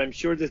lad. But I'm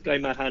sure this guy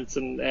Matt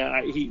Hansen,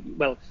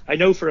 I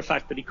know for a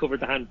fact that he covered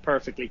the hand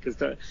perfectly, because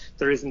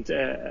there isn't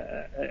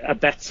a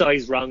bet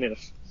size wrong in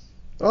it.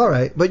 All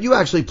right, but you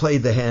actually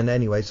played the hand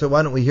anyway. So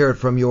why don't we hear it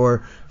from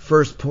your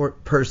first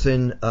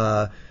person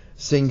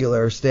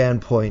singular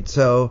standpoint?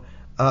 So.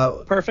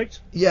 Perfect.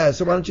 Yeah,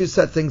 so why don't you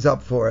set things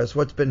up for us?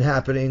 What's been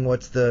happening?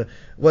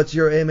 What's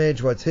your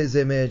image? What's his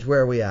image?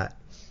 Where are we at?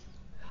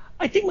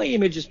 I think my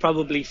image is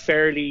probably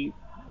fairly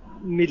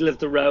middle of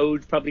the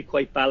road, probably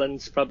quite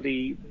balanced,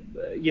 probably,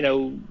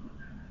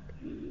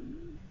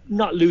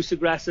 not loose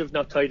aggressive,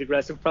 not tight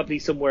aggressive, probably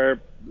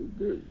somewhere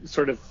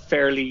sort of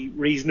fairly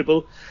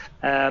reasonable.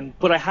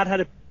 But I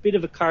had a bit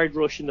of a card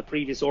rush in the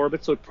previous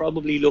orbit, so it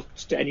probably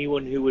looked to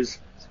anyone who was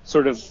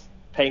sort of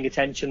paying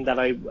attention that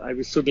I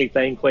was suddenly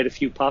playing quite a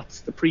few pots.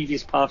 The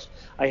previous pot,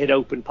 I had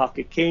opened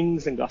pocket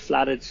kings and got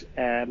flatted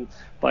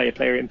by a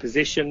player in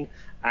position,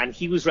 and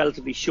he was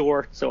relatively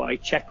short, so I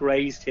check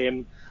raised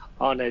him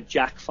on a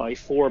Jack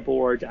 5-4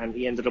 board, and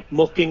he ended up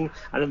mucking.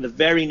 And then the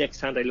very next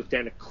hand, I looked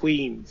down at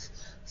queens.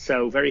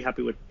 So very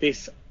happy with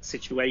this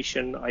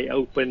situation. I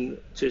open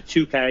to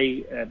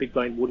 2k, big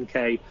blind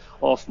 1k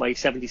off my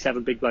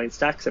 77 big blind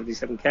stack,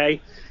 77k.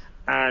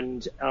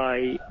 And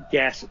I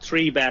get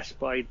 3-bet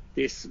by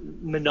this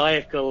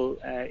maniacal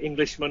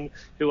Englishman,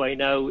 who I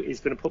know is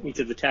going to put me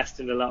to the test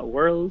in a lot of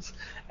worlds.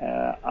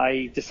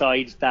 I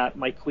decide that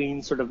my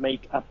queens sort of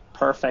make a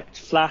perfect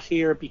flat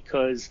here,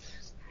 because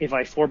if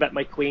I 4-bet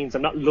my queens,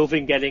 I'm not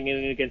loving getting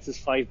in against this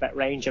 5-bet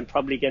range, and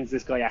probably against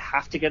this guy I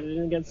have to get it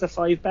in against a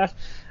 5-bet.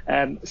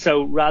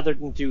 So rather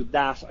than do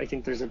that, I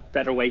think there's a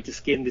better way to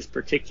skin this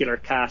particular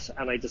cat,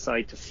 and I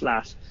decide to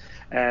flat.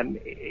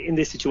 In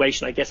this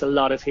situation, I guess a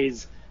lot of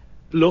his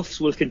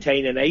bluffs will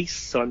contain an ace,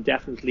 so I'm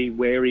definitely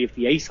wary of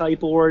the ace high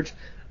board.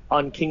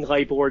 On king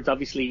high boards,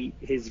 obviously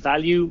his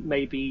value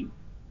may be,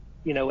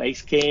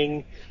 ace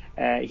king.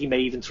 He may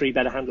even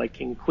 3-bet a hand like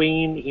king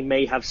queen. He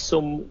may have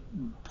some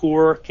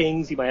poor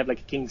kings. He might have like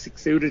a king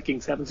 6 suited,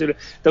 king 7 suited.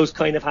 Those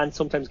kind of hands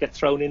sometimes get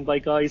thrown in by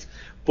guys.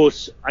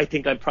 But I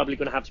think I'm probably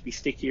going to have to be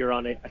stickier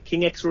on a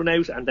king X run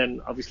out, and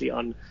then obviously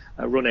on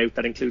a run out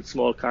that includes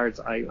small cards,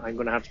 I'm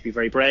going to have to be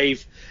very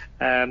brave.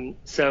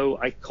 So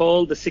I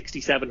call the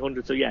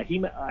 6,700. So yeah,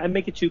 I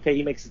make it 2k.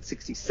 He makes it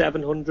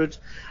 6,700.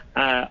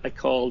 I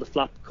call, the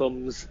flop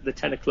comes the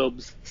 10 of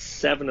clubs,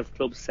 7 of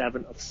clubs,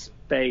 7 of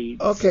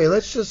spades. Okay,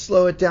 let's just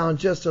slow it down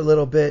just a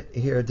little bit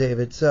here,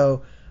 David.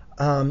 So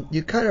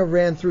you kind of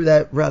ran through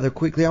that rather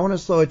quickly. I want to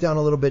slow it down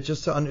a little bit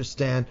just to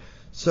understand.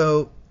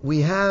 So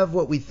we have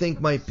what we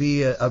think might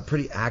be a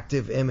pretty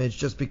active image,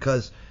 just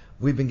because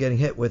we've been getting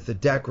hit with the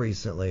deck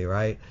recently,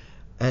 right?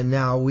 And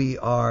now we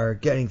are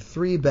getting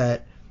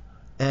 3-bet,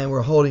 and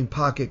we're holding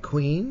pocket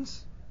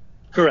queens.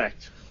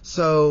 Correct.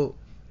 So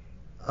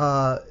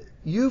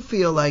you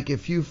feel like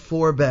if you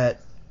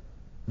 4-bet,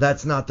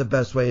 that's not the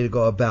best way to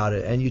go about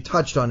it, and you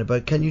touched on it,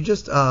 but can you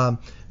just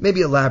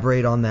maybe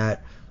elaborate on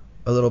that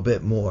a little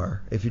bit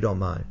more, if you don't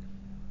mind?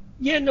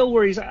 Yeah, no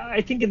worries.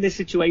 I think in this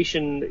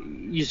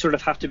situation, you sort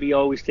of have to be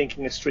always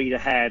thinking a street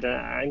ahead.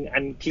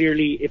 And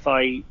clearly, if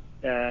I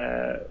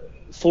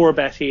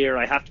 4-bet here,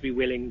 I have to be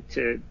willing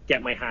to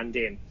get my hand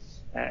in.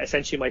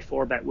 Essentially, my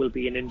 4-bet will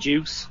be an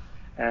induce.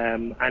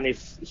 And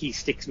if he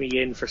sticks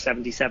me in for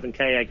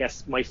 77k, I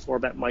guess my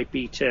 4-bet might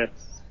be to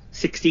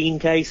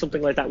 16k,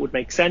 something like that would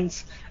make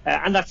sense.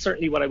 And that's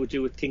certainly what I would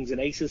do with kings and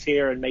aces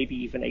here, and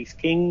maybe even ace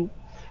king.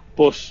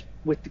 But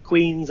with the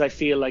queens, I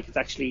feel like it's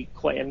actually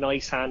quite a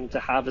nice hand to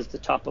have as the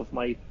top of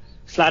my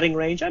flatting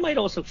range. I might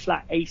also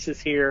flat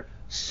aces here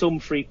some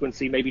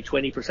frequency, maybe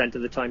 20%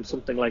 of the time,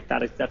 something like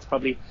that. That's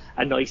probably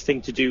a nice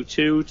thing to do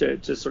too,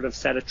 to sort of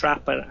set a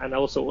trap and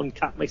also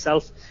uncap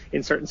myself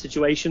in certain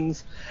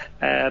situations.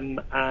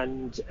 So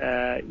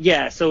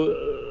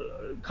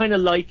kind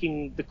of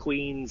liking the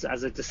queens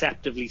as a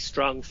deceptively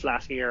strong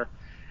flat here.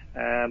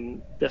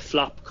 The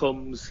flop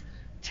comes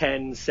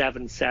 10,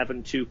 7,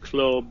 7, 2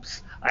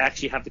 clubs. I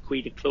actually have the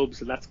queen of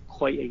clubs, and that's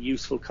quite a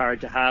useful card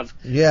to have.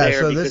 Yeah,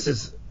 so this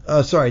is...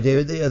 sorry,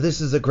 David.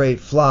 This is a great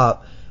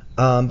flop.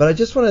 But I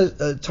just want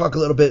to talk a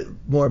little bit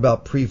more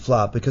about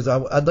pre-flop, because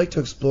I'd like to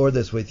explore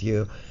this with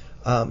you.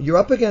 You're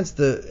up against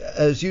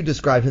as you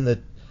described him,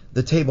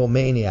 the table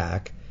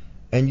maniac,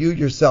 and you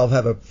yourself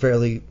have a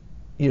fairly,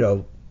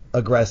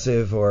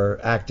 aggressive or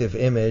active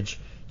image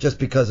just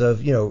because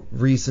of,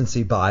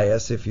 recency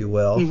bias, if you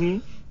will.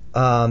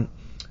 Mm-hmm.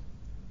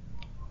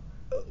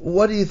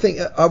 What do you think?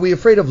 Are we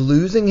afraid of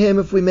losing him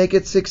if we make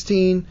it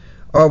 16?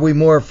 Or are we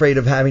more afraid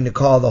of having to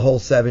call the whole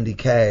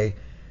 70K?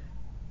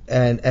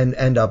 And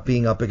end up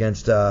being up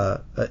against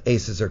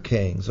aces or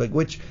kings? Like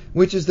which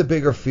is the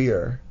bigger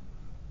fear?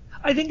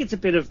 I think it's a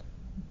bit of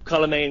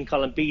column A and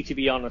column B, to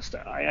be honest.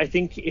 I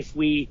think if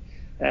we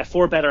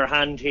 4-bet our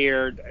hand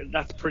here,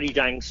 that's pretty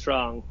dang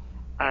strong,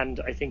 and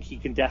I think he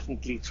can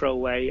definitely throw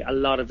away a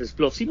lot of his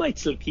bluffs. He might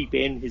still keep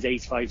in his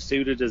ace-5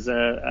 suited as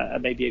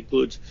maybe a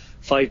good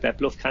 5-bet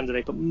bluff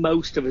candidate, but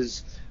most of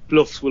his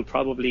bluffs will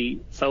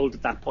probably fold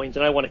at that point,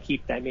 and I want to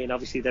keep them in.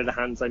 Obviously, they're the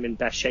hands I'm in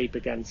best shape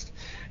against.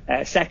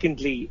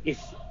 Secondly, if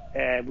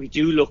we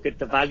do look at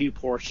the value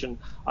portion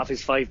of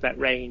his 5-bet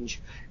range,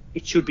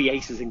 it should be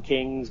aces and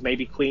kings,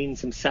 maybe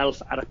queens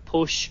himself at a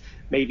push,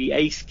 maybe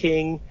ace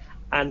king,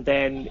 and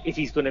then if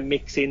he's going to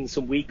mix in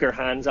some weaker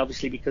hands,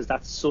 obviously because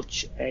that's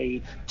such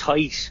a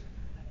tight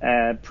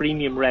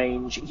premium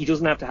range, he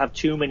doesn't have to have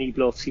too many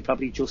bluffs. He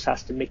probably just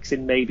has to mix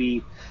in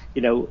maybe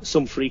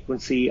some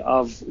frequency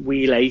of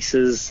wheel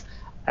aces,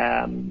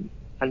 and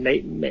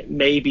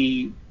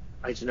maybe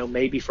I don't know,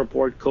 maybe for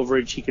board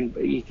coverage he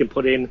can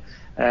put in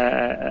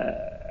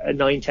a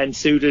 9-10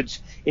 suited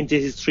into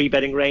his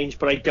 3-betting range,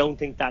 but I don't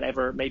think that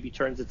ever maybe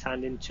turns its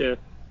hand into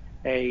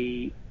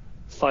a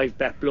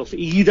 5-bet bluff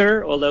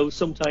either, although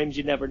sometimes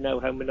you never know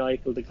how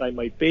maniacal the guy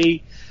might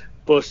be.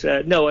 But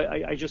no,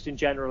 I just in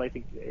general, I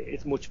think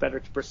it's much better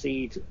to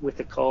proceed with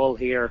the call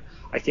here.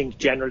 I think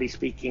generally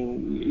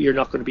speaking, you're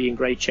not going to be in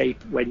great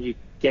shape when you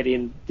get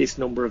in this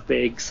number of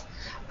bigs.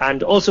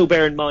 And also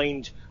bear in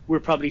mind, we're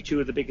probably two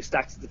of the biggest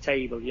stacks at the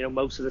table.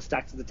 Most of the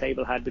stacks at the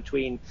table had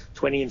between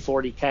 20 and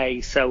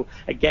 40K. So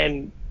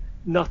again,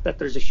 not that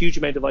there's a huge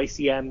amount of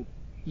ICM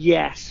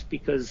yet,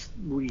 because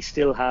we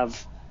still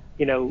have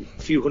a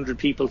few hundred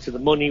people to the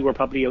money. We're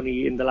probably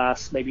only in the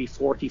last maybe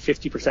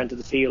 40-50% of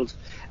the field.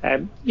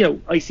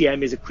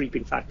 ICM is a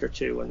creeping factor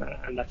too,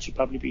 and that should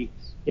probably be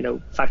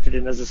factored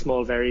in as a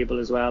small variable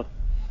as well.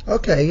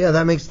 Okay, yeah,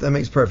 that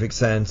makes perfect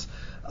sense.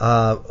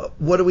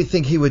 What do we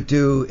think he would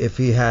do if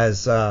he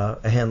has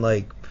a hand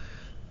like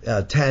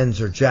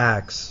tens or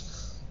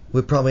jacks?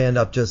 We'd probably end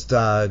up just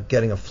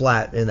getting a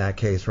flat in that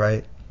case,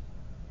 right?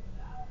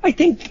 I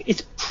think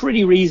it's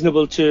pretty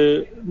reasonable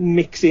to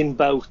mix in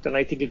both, and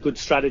I think a good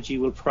strategy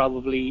will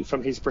probably,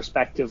 from his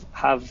perspective,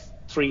 have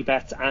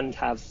 3-bets and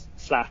have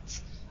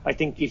flats. I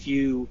think if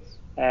you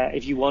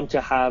want to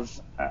have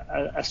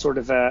a sort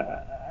of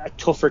a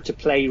tougher to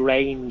play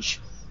range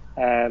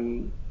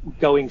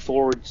going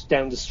forward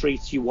down the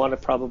streets, you want to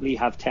probably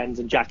have tens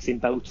and jacks in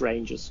both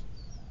ranges.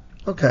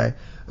 Okay.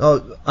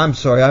 Oh, I'm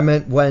sorry. I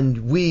meant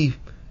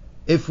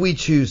if we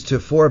choose to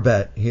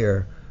 4-bet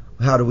here,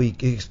 how do we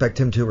expect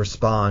him to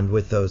respond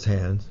with those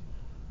hands?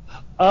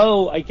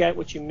 Oh, I get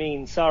what you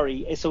mean.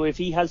 Sorry. So if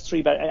he has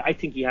 3-bet, I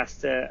think he has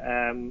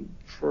to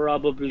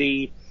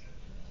probably...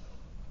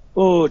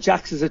 Oh,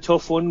 jacks is a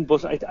tough one,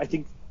 but I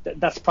think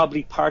that's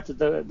probably part of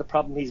the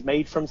problem he's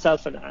made for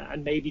himself,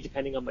 and maybe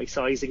depending on my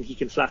sizing, he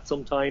can flat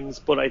sometimes,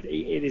 but it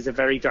is a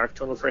very dark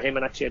tunnel for him,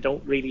 and actually I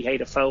don't really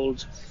hate a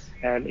fold.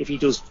 If he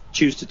does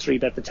choose to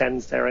 3-bet the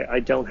tens there,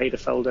 I don't hate a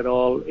fold at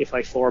all. If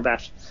I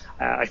 4-bet,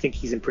 I think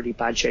he's in pretty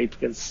bad shape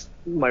against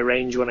my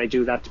range when I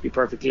do that, to be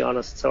perfectly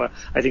honest. So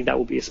I think that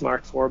would be a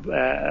smart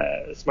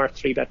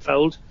 3-bet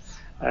fold.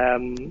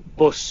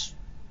 But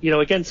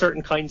again,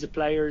 certain kinds of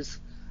players,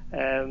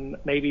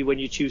 maybe when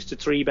you choose to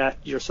 3-bet,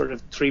 you're sort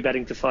of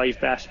 3-betting to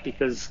 5-bet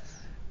because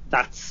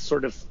that's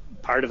sort of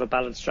part of a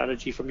balanced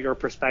strategy from your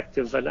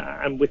perspective.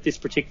 And with this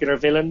particular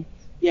villain,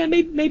 yeah,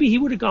 maybe he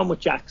would have gone with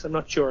jacks. I'm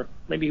not sure.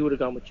 Maybe he would have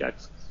gone with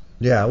jacks.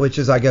 Yeah, which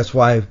is, I guess,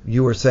 why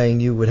you were saying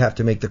you would have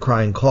to make the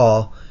crying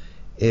call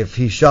if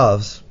he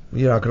shoves.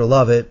 You're not going to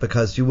love it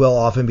because you will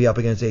often be up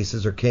against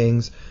aces or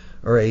kings,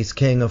 or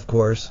ace-king, of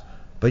course.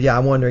 But yeah,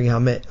 I'm wondering how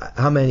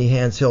many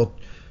hands he'll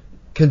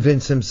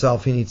convince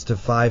himself he needs to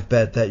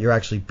 5-bet that you're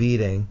actually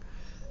beating,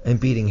 and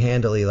beating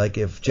handily. Like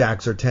if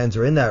jacks or tens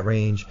are in that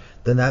range,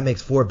 then that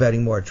makes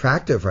 4-betting more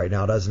attractive right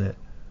now, doesn't it?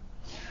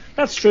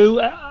 That's true.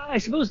 I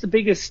suppose the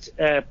biggest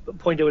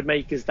point I would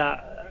make is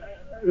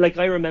that, like,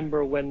 I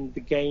remember when the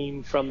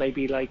game from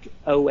maybe like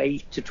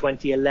 '08 to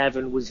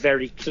 2011 was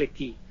very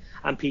clicky,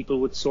 and people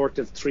would sort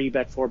of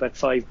 3-bet, 4-bet,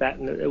 5-bet,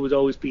 and it would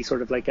always be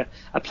sort of like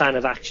a plan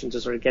of action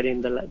to sort of get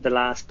in the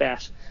last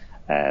bet.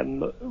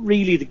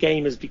 Really, the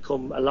game has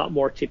become a lot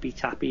more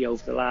tippy-tappy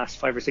over the last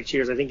 5 or 6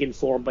 years. I think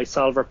informed by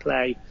solver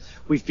play,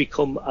 we've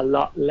become a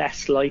lot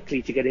less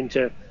likely to get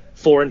into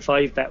 4 and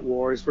 5-bet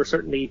wars. We're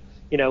certainly,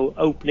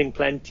 opening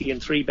plenty and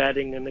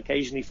 3-betting and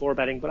occasionally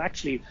 4-betting. But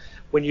actually,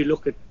 when you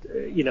look at,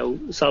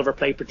 solver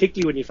play,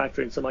 particularly when you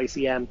factor in some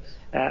ICM,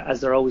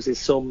 as there always is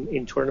some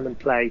in tournament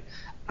play,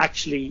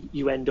 actually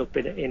you end up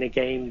in a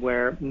game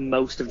where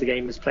most of the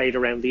game is played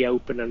around the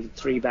open and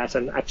the 3-bet,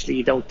 and actually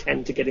you don't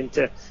tend to get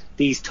into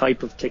these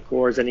type of click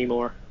wars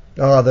anymore.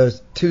 Oh,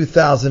 those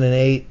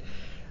 2008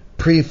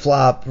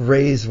 pre-flop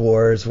raise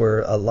wars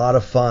were a lot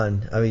of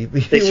fun. I mean,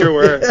 they sure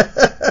were.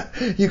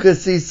 You could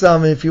see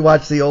some if you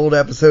watch the old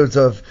episodes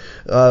of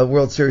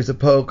World Series of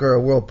Poker or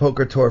World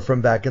Poker Tour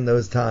from back in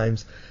those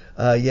times.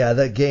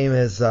 That game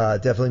has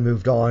definitely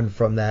moved on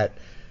from that.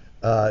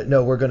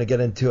 No, we're going to get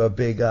into a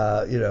big,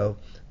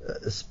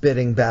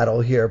 spitting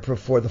battle here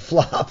before the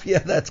flop. Yeah,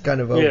 that's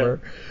kind of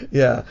over.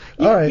 Yeah.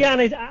 All right. Yeah,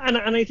 and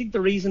I think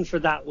the reason for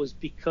that was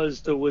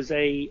because there was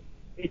it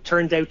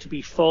turned out to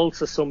be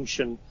false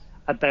assumption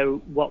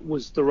about what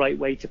was the right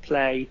way to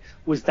play,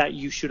 was that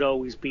you should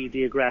always be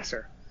the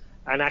aggressor.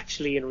 And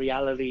actually, in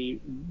reality,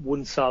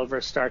 once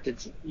solver started,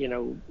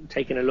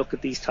 taking a look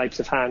at these types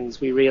of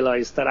hands, we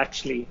realized that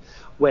actually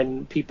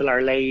when people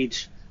are laid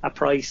a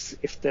price,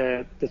 if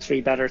the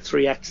 3-bet or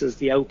 3x's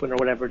the open or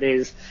whatever it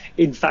is,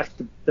 in fact,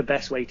 the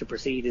best way to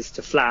proceed is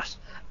to flat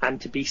and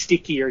to be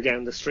stickier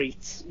down the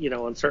streets,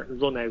 on certain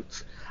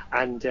runouts,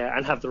 and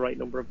have the right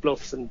number of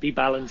bluffs and be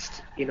balanced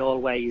in all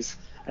ways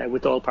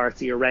with all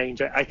parts of your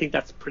range. I think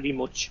that's pretty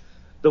much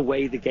the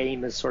way the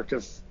game is sort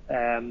of,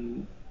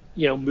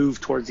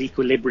 moved towards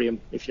equilibrium,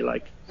 if you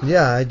like.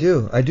 Yeah, I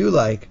do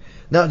like.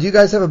 Now, do you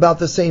guys have about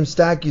the same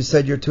stack? You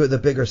said you're two of the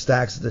bigger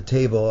stacks at the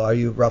table. Are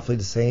you roughly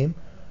the same?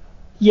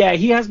 Yeah,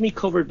 he has me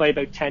covered by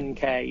about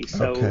 10k,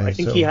 so okay, I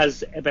think he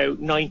has about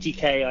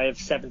 90k, I have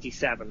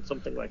 77,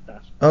 something like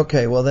that.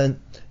 Okay, well then,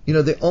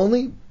 the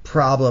only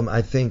problem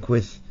I think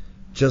with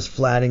just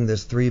flatting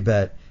this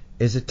 3-bet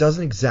is it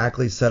doesn't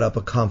exactly set up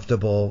a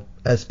comfortable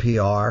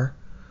SPR.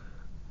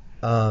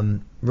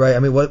 Right, I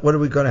mean, what are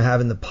we going to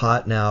have in the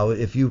pot now?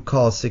 If you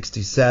call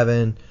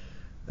 67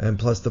 and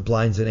plus the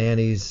blinds and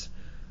antes,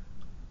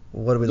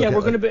 what are we looking at? Yeah,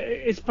 we're going to be,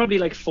 it's probably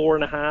like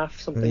 4.5,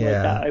 something like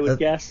that, I would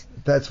guess.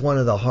 That's one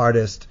of the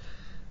hardest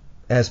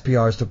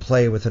SPRs to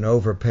play with an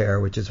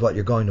overpair, which is what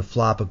you're going to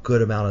flop a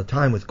good amount of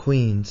time with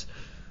queens.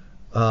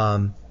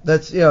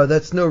 That's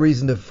no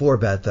reason to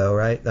 4-bet though,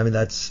 right? I mean,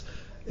 it's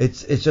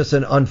just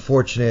an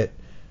unfortunate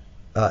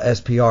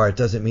SPR. It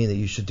doesn't mean that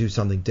you should do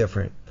something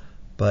different.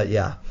 But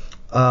yeah.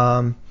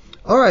 All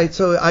right,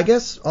 so I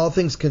guess all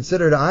things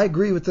considered, I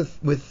agree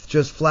with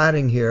just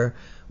flatting here.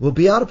 We'll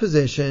be out of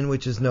position,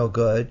 which is no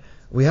good.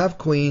 We have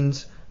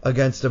queens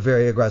against a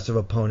very aggressive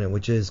opponent,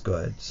 which is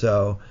good.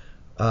 So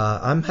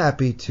I'm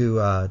happy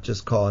to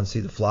just call and see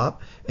the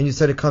flop. And you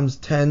said it comes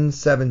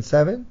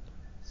 10-7-7?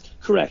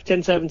 Correct,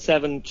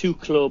 10-7-7, 2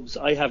 clubs.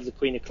 I have the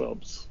queen of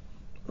clubs.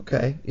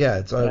 Okay, yeah,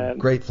 it's a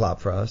great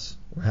flop for us.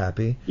 We're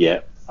happy.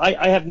 Yeah,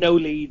 I have no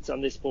leads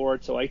on this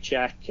board, so I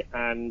check,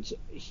 and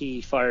he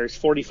fires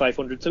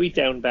 4,500, so he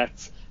down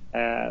bets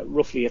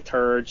roughly a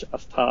third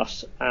of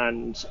pot,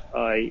 and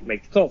I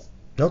make the call.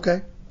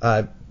 Okay.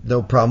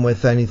 No problem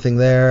with anything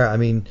there. I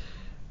mean,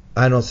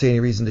 I don't see any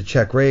reason to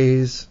check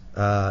raise.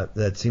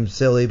 That seems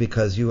silly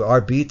because you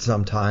are beat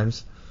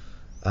sometimes.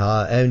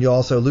 And you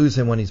also lose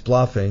him when he's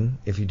bluffing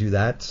if you do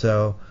that.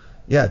 So,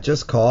 yeah,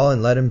 just call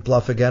and let him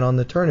bluff again on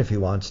the turn if he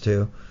wants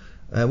to.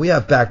 We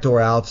have backdoor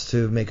outs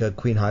to make a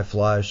queen high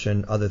flush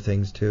and other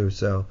things too.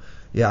 So,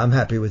 yeah, I'm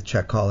happy with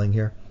check calling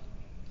here.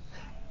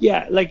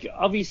 Yeah, like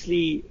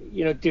obviously,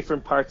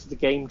 different parts of the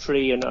game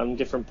tree and on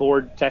different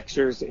board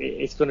textures,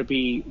 it's going to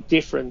be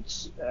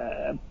different.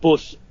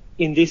 But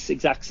in this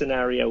exact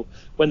scenario,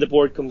 when the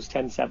board comes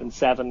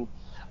 10-7-7,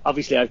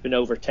 obviously I've been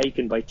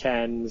overtaken by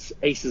tens.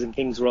 Aces and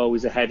kings were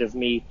always ahead of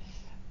me.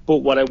 But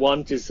what I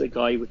want is a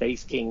guy with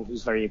ace-king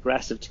who's very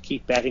aggressive to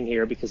keep betting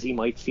here, because he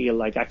might feel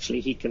like actually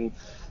he can,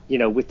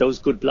 with those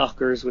good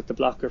blockers, with the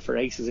blocker for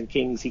aces and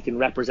kings, he can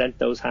represent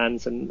those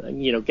hands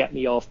and get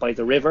me off by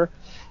the river.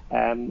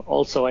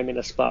 Also, I'm in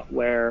a spot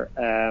where,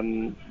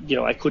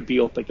 I could be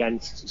up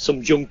against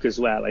some junk as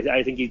well.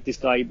 I think this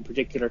guy in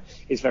particular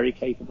is very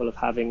capable of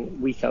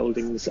having weak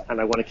holdings, and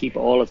I want to keep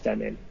all of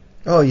them in.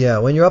 Oh, yeah.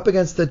 When you're up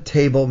against the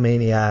table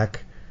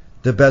maniac,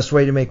 the best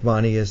way to make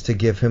money is to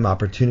give him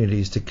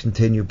opportunities to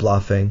continue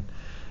bluffing.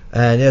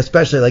 And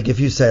especially, like,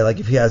 if you say, like,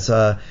 if he has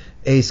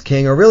ace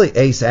king or really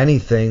ace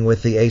anything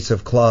with the ace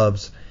of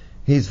clubs,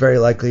 he's very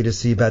likely to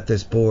see bet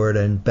this board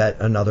and bet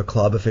another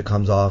club if it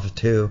comes off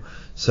too.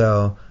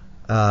 So,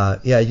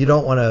 you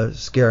don't want to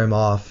scare him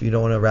off. You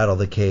don't want to rattle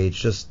the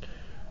cage. Just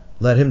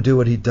let him do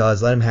what he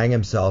does. Let him hang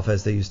himself,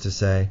 as they used to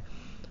say.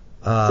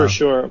 For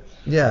sure.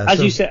 Yeah.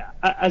 As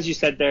you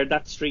said there,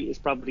 that street is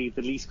probably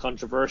the least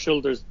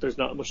controversial. There's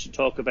not much to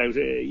talk about.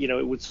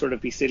 It would sort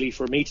of be silly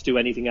for me to do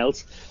anything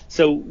else.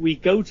 So we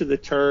go to the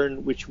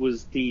turn, which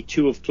was the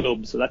 2 of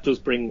clubs. So that does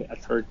bring a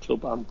third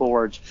club on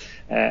board.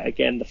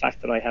 Again, the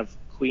fact that I have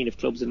Queen of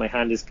clubs in my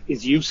hand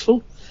is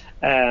useful.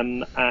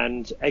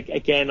 And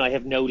again, I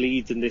have no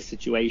leads in this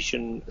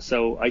situation.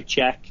 So I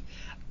check,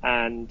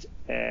 and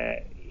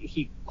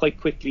he quite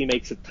quickly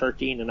makes it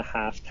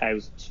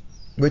 13,500.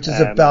 Which is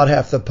about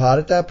half the pot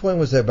at that point.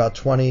 Was there about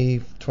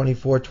 20,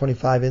 24,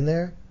 25 in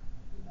there?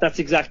 That's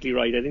exactly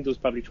right. I think there was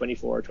probably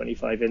 24 or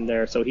 25 in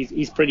there. So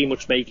he's pretty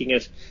much making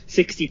it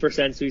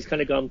 60%. So he's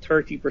kind of gone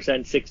 30%,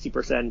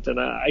 60%. And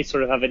I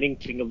sort of have an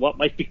inkling of what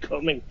might be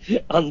coming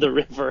on the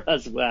river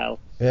as well.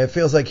 Yeah, it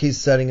feels like he's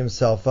setting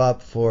himself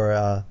up for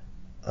a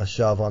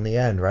shove on the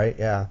end, right?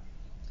 Yeah.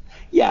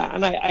 Yeah,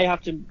 and I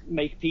have to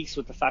make peace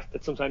with the fact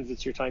that sometimes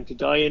it's your time to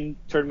die in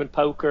tournament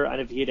poker, and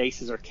if he had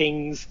aces or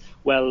kings,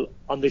 well,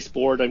 on this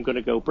board I'm going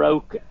to go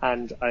broke,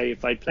 and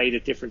if I played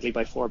it differently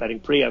by 4-betting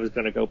pre, I was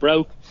going to go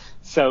broke.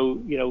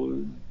 So,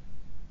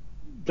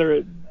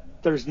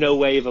 there's no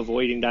way of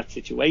avoiding that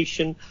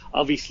situation.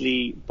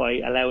 Obviously, by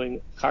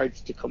allowing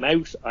cards to come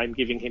out, I'm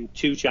giving him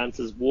 2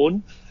 chances.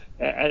 One,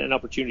 an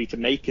opportunity to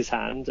make his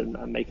hand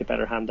and make a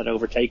better hand that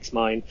overtakes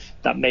mine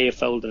that may have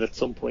folded at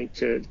some point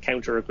to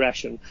counter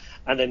aggression.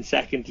 And then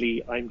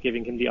secondly, I'm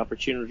giving him the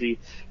opportunity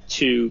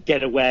to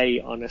get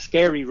away on a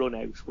scary run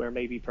out where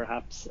maybe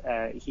perhaps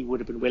he would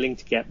have been willing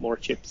to get more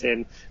chips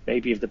in.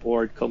 Maybe if the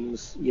board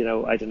comes,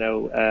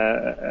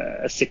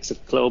 a 6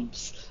 of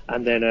clubs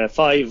and then a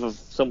 5 of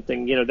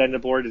something, then the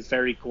board is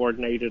very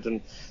coordinated,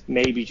 and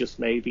maybe, just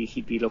maybe,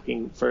 he'd be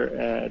looking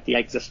for the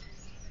exit.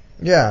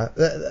 Yeah,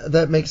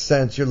 that makes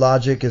sense. Your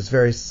logic is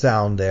very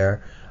sound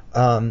there.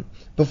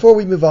 Before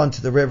we move on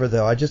to the river,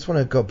 though, I just want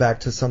to go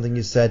back to something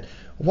you said.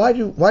 Why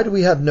do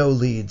we have no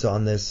leads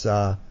on this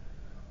turn?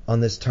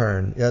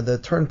 Yeah, the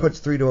turn puts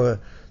 3 to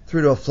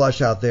a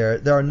flush out there.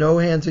 There are no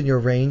hands in your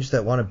range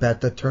that want to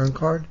bet the turn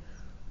card?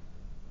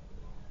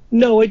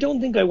 No, I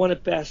don't think I want to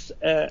bet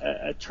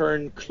a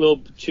turn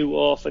club too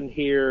often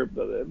here,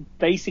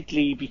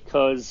 basically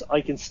because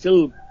I can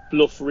still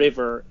bluff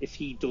river if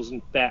he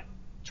doesn't bet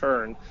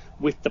turn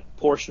with the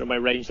portion of my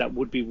range that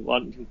would be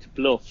wanting to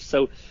bluff.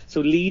 So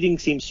leading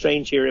seems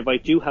strange here. If I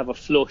do have a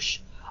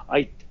flush,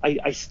 I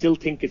still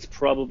think it's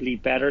probably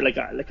better. Like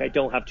I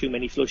don't have too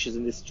many flushes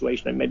in this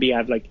situation. I maybe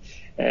have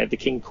the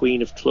king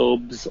queen of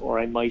clubs, or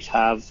I might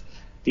have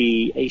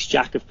the ace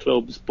jack of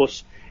clubs,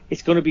 but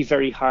it's going to be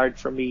very hard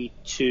for me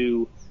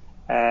to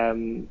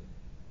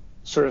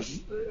sort of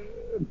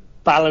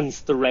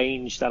balance the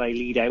range that I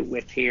lead out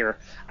with here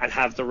and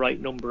have the right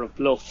number of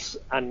bluffs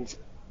and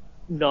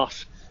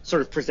not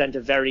sort of present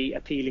a very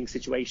appealing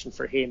situation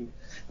for him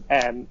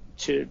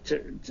to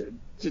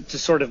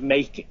sort of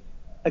make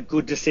a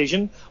good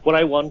decision. What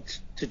I want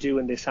to do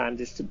in this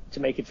hand is to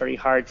make it very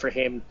hard for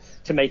him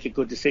to make a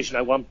good decision.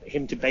 I want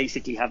him to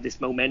basically have this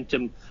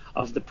momentum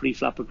of the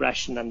pre-flop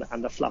aggression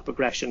and the flop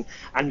aggression,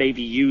 and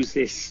maybe use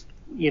this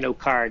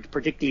card,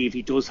 particularly if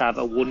he does have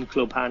a 1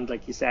 club hand,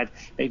 like you said.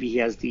 Maybe he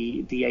has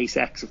the ace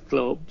x of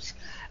clubs.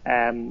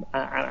 And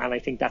I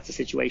think that's a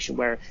situation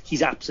where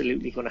he's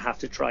absolutely going to have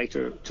to try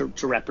to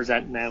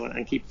represent now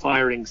and keep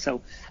firing.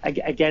 So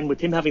again,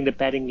 with him having the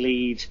betting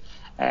lead,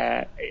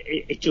 I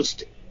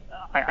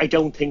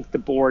don't think the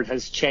board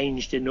has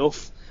changed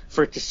enough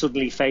for it to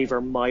suddenly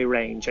favour my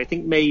range. I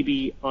think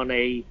maybe on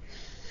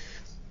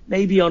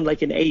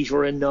like an 8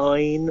 or a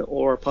 9,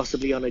 or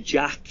possibly on a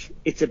jack,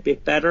 it's a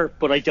bit better,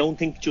 but I don't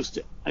think just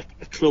a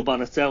club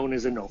on its own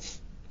is enough.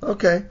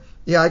 Okay.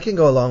 Yeah, I can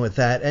go along with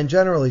that. And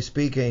generally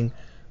speaking,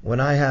 when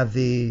I have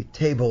the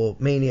table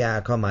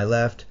maniac on my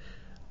left,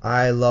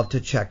 I love to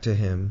check to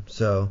him.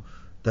 So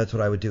that's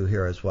what I would do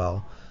here as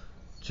well.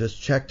 Just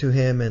check to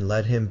him and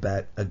let him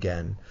bet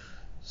again.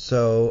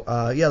 So,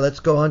 let's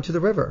go on to the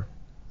river.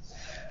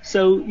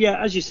 So,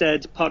 yeah, as you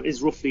said, pot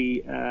is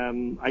roughly,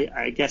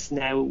 I guess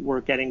now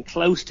we're getting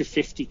close to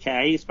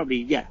 50k. It's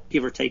probably,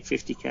 give or take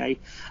 50k.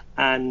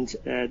 And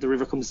the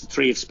river comes to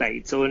 3 of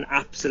spades. So an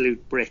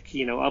absolute brick.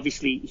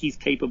 Obviously he's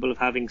capable of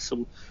having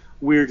some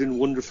weird and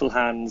wonderful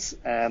hands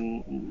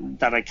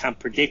that I can't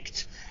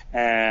predict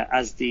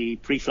as the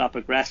pre-flop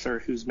aggressor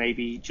who's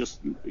maybe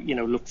just,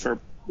 look for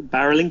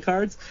barreling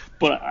cards.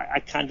 But I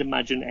can't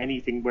imagine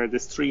anything where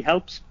this 3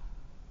 helps.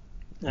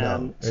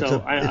 No,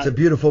 it's a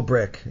beautiful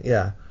brick,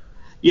 yeah.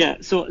 Yeah,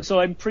 so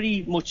I'm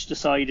pretty much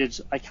decided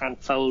I can't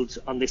fold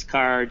on this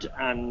card,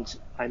 and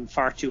I'm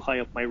far too high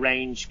up my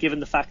range, given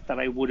the fact that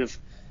I would have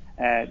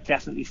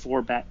definitely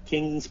 4-bet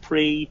kings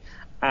pre,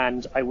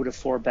 and I would have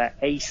 4-bet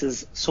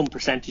aces some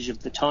percentage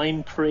of the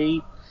time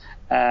pre.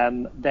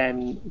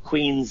 Then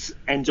queens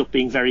ends up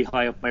being very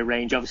high up my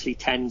range. Obviously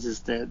 10s is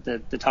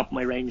the top of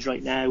my range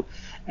right now.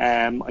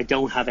 I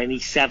don't have any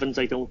 7s,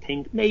 I don't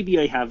think. Maybe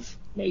I have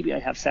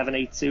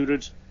 7-8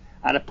 suited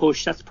at a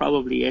push. That's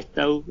probably it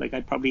though. Like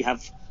I'd probably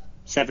have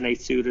 7-8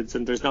 suited,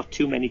 and there's not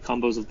too many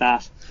combos of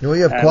that. You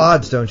have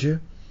quads, don't you?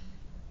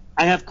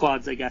 I have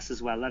quads, I guess,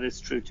 as well. That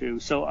is true too.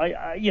 So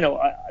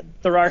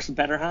there are some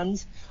better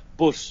hands,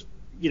 but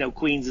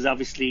Queens is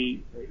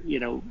obviously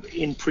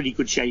in pretty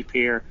good shape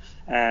here,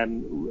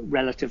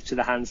 relative to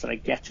the hands that I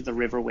get to the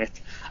river with,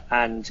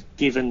 and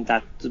given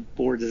that the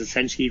board is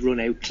essentially run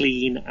out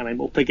clean, and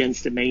I'm up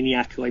against a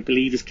maniac who I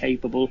believe is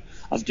capable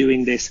of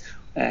doing this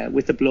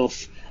with the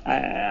bluff,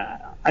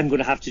 I'm going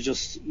to have to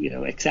just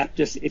accept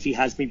it if he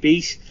has me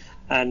beat,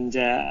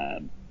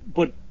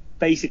 but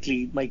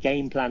basically my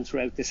game plan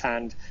throughout this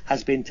hand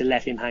has been to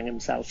let him hang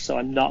himself, so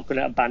I'm not going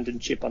to abandon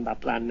chip on that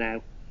plan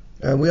now.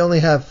 We only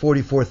have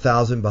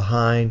 44,000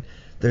 behind.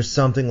 There's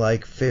something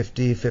like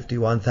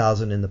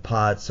 51,000 in the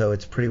pot, so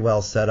it's pretty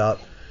well set up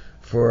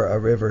for a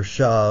river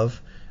shove.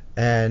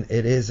 And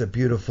it is a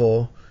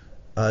beautiful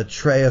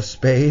tray of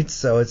spades,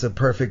 so it's a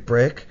perfect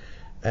brick.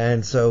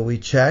 And so we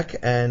check,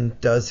 and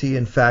does he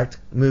in fact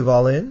move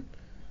all in?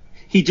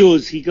 He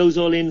does. He goes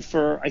all in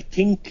for, I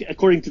think,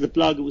 according to the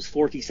blog, it was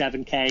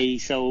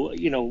 47k. So,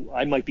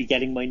 I might be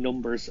getting my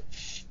numbers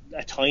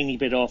a tiny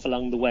bit off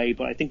along the way,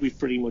 but I think we've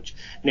pretty much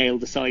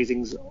nailed the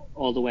sizings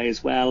all the way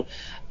as well.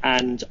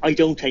 And I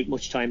don't take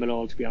much time at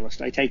all, to be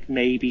honest. I take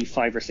maybe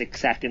 5 or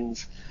 6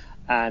 seconds.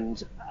 And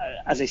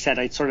as I said,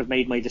 I'd sort of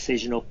made my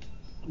decision up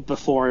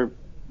before,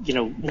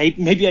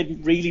 maybe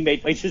I'd really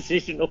made my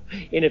decision up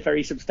in a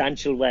very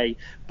substantial way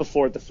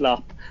before the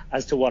flop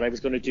as to what I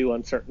was going to do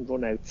on certain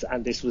runouts.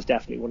 And this was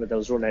definitely one of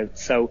those runouts.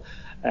 So,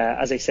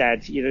 as I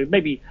said,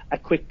 maybe a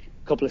quick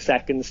couple of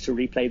seconds to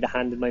replay the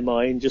hand in my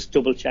mind, just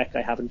double check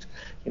I haven't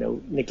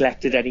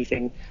neglected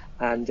anything,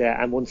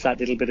 and once that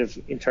little bit of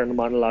internal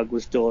monologue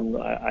was done,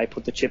 I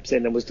put the chips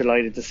in and was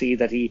delighted to see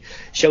that he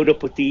showed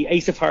up with the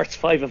ace of hearts,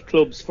 5 of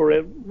clubs, for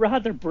a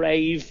rather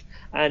brave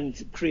and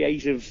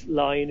creative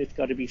line, it's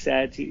got to be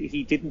said.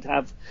 He didn't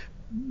have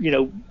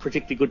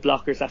particularly good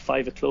blockers. That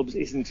 5 of clubs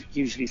isn't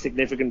usually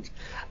significant,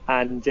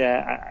 and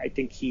I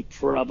think he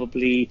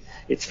probably,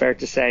 it's fair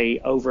to say,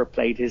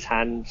 overplayed his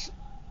hand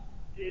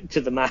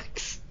to the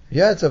max.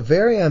 Yeah, it's a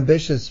very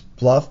ambitious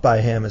bluff by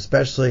him,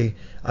 especially,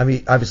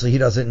 obviously he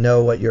doesn't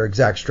know what your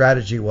exact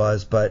strategy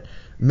was, but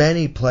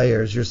many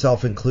players,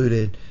 yourself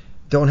included,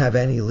 don't have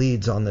any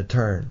leads on the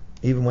turn.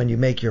 Even when you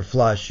make your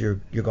flush, you're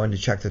going to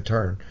check the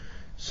turn.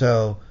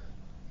 So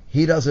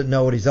he doesn't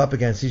know what he's up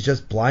against. He's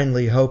just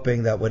blindly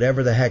hoping that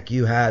whatever the heck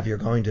you have, you're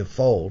going to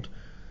fold.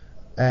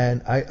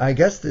 And I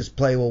guess this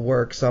play will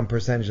work some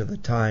percentage of the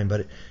time,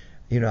 but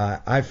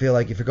I feel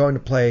like if you're going to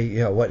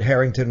play, what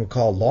Harrington would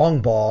call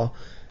long ball,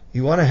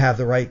 you want to have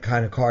the right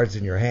kind of cards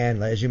in your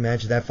hand. As you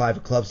mentioned, that 5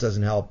 of clubs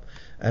doesn't help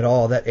at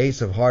all. That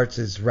ace of hearts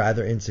is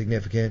rather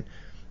insignificant,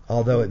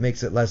 although it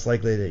makes it less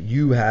likely that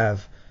you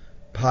have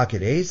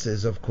pocket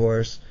aces, of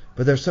course.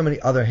 But there's so many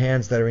other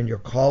hands that are in your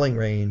calling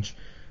range.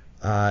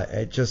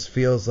 It just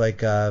feels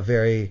like a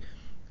very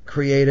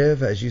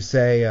creative, as you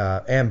say,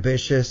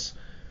 ambitious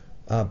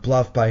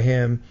bluff by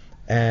him.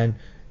 And,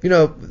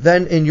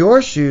 then in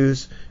your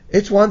shoes,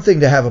 it's one thing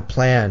to have a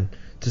plan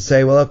to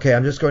say, well, okay,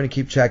 I'm just going to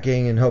keep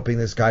checking and hoping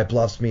this guy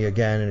bluffs me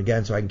again and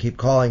again so I can keep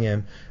calling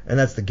him. And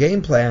that's the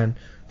game plan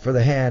for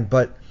the hand.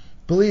 But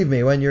believe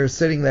me, when you're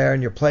sitting there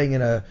and you're playing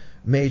in a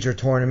major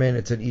tournament,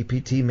 it's an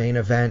EPT main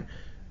event,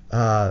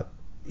 there's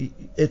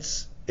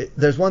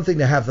one thing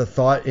to have the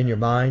thought in your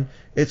mind.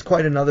 It's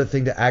quite another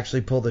thing to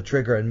actually pull the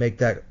trigger and make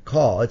that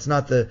call. It's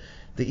not the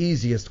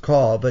easiest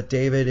call, but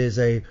David is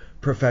a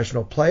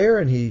professional player,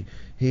 and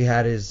he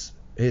had his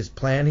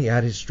plan, he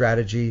had his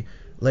strategy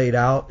laid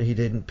out. He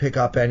didn't pick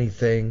up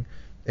anything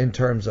in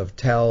terms of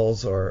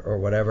tells or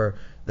whatever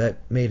that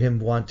made him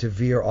want to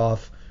veer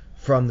off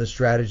from the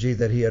strategy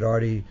that he had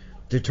already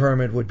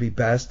determined would be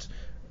best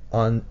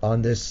on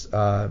this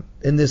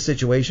in this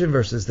situation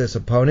versus this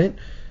opponent.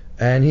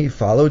 And he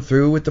followed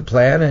through with the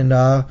plan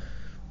and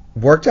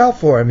worked out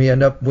for him. He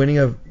ended up winning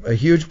a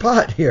huge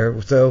pot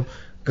here. So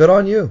good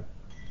on you.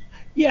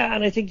 Yeah,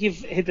 and I think you've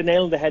hit the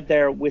nail on the head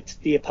there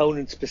with the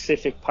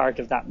opponent-specific part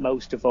of that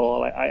most of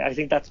all. I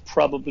think that's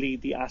probably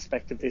the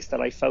aspect of this that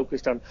I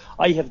focused on.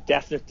 I have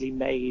definitely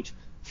made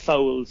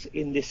folds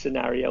in this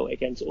scenario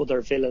against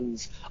other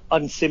villains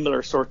on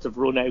similar sorts of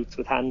run-outs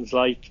with hands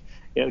like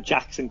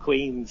jacks and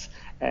queens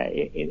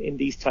in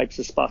these types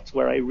of spots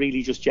where I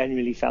really just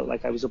genuinely felt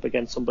like I was up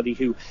against somebody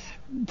who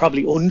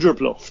probably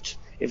underbluffed,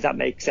 if that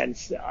makes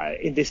sense.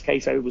 In this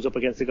case, I was up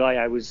against a guy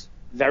I was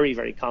very,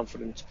 very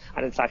confident,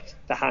 and in fact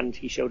the hand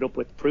he showed up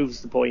with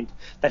proves the point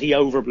that he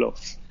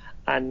overbluffs.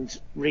 And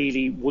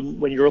really,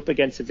 when you're up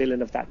against a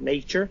villain of that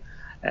nature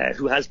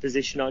who has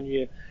position on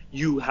you,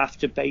 you have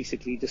to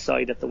basically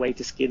decide that the way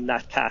to skin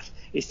that cat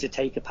is to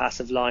take a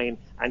passive line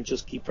and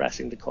just keep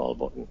pressing the call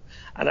button.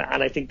 And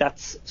I think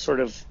that's sort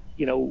of,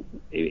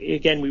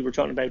 again, we were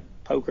talking about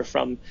poker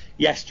from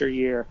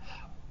yesteryear,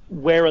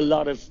 where a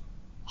lot of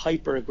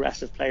hyper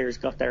aggressive players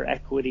got their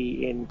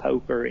equity in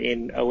poker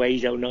in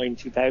 08, 09,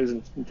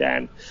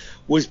 2010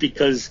 was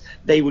because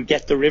they would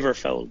get the river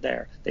fold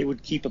there. They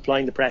would keep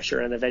applying the pressure,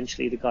 and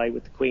eventually the guy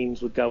with the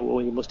queens would go, oh,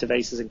 you must have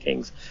aces and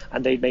kings,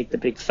 and they'd make the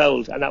big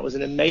fold. And that was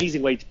an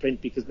amazing way to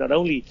print, because not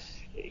only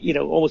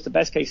almost the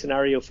best case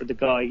scenario for the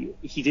guy,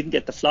 he didn't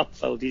get the flop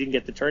fold, he didn't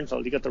get the turn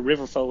fold, he got the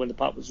river fold when the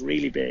pot was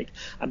really big.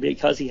 And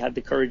because he had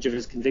the courage of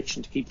his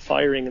conviction to keep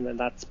firing in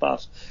that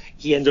spot,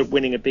 he ended up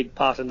winning a big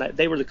pot. And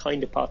they were the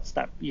kind of pots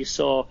that you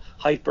saw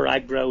hyper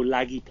aggro,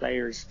 laggy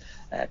players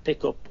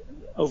pick up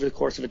over the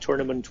course of a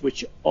tournament,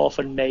 which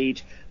often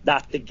made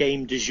that the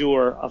game du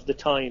jour of the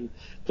time.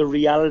 The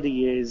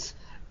reality is,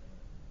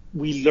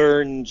 we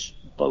learned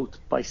both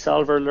by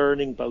solver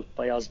learning, both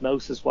by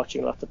osmosis,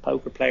 watching lots of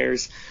poker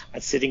players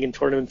and sitting in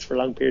tournaments for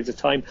long periods of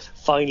time,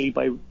 finally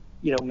by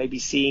maybe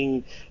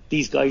seeing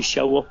these guys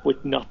show up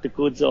with not the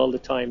goods all the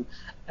time.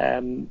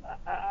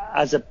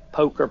 As a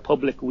poker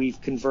public,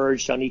 we've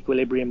converged on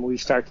equilibrium.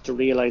 We've started to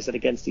realize that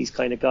against these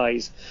kind of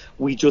guys,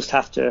 we just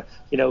have to,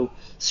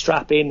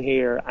 strap in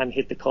here and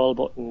hit the call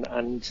button.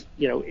 And,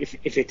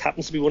 if it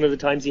happens to be one of the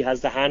times he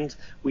has the hand,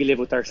 we live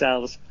with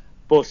ourselves.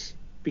 But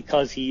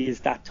because he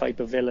is that type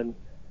of villain,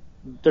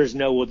 there's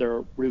no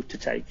other route to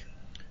take.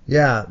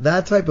 Yeah,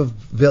 that type of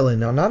villain.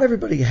 Now, not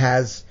everybody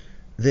has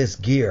this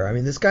gear. I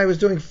mean, this guy was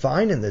doing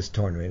fine in this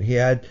tournament. He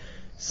had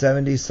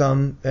 70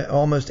 some,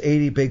 almost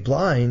 80 big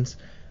blinds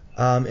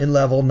in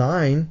level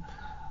 9.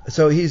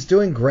 So he's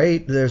doing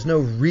great. There's no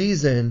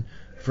reason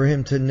for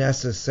him to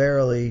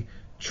necessarily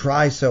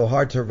try so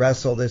hard to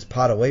wrestle this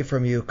pot away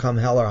from you come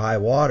hell or high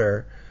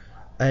water.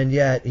 And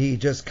yet he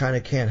just kind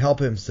of can't help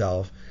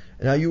himself.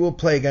 Now, you will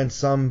play against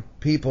some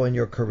people in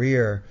your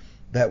career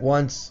that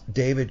once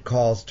David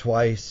calls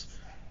twice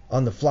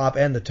on the flop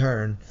and the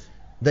turn,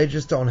 they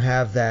just don't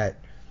have that,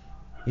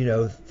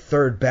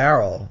 third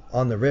barrel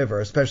on the river,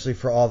 especially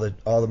for all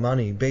the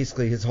money.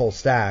 Basically, his whole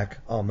stack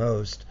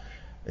almost.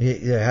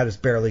 He had us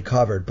barely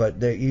covered,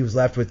 but he was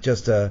left with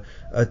just a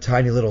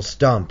tiny little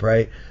stump,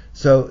 right?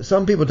 So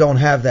some people don't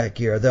have that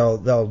gear.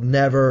 They'll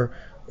never,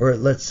 or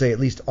let's say at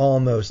least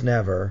almost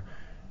never,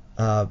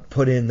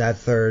 put in that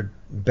third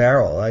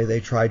barrel. They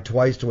tried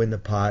twice to win the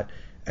pot,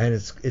 and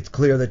it's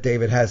clear that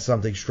David has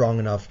something strong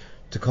enough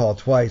to call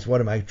twice.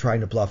 What am I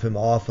trying to bluff him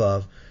off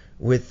of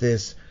with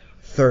this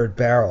third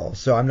barrel?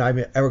 So I'm not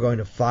ever going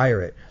to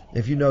fire it.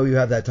 If you know you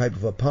have that type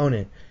of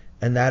opponent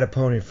and that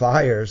opponent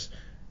fires,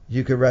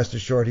 you can rest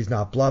assured he's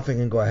not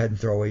bluffing and go ahead and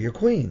throw away your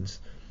queens,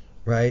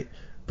 right?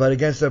 But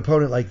against an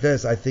opponent like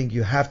this, I think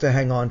you have to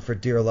hang on for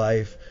dear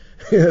life.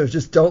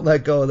 Just don't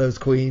let go of those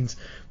queens.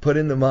 Put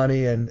in the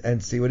money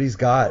and see what he's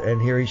got. And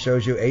here he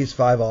shows you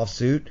ace-5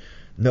 offsuit,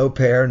 no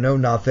pair, no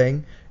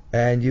nothing,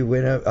 and you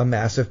win a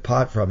massive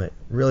pot from it.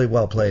 Really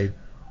well played.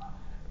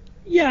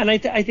 Yeah, and I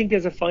think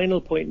there's a final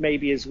point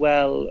maybe as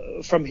well.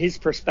 From his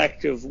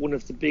perspective, one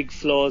of the big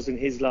flaws in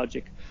his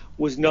logic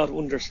was not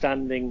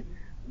understanding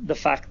the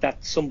fact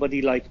that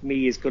somebody like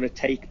me is going to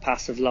take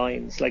passive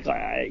lines.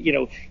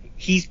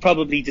 He's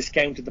probably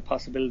discounted the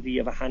possibility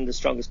of a hand as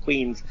strong as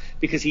queens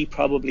because he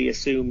probably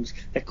assumes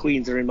that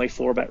queens are in my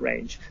 4-bet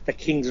range, that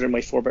kings are in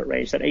my 4-bet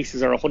range, that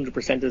aces are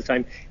 100% of the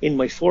time in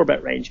my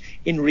 4-bet range.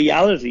 In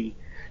reality,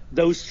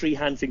 those three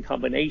hands in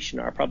combination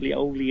are probably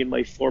only in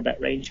my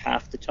 4-bet range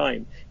half the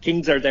time.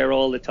 Kings are there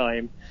all the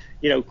time.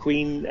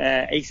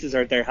 Aces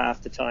are there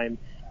half the time,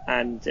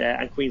 and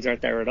queens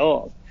aren't there at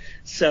all.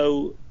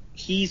 So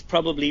he's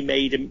probably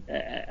made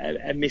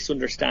a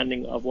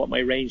misunderstanding of what my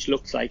range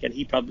looks like, and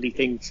he probably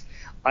thinks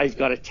I've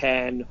got a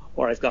 10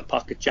 or I've got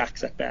pocket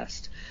jacks at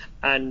best.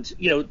 And,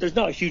 there's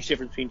not a huge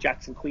difference between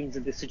jacks and queens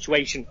in this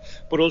situation,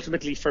 but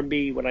ultimately for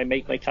me, when I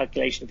make my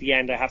calculation at the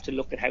end, I have to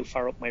look at how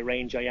far up my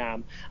range I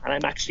am, and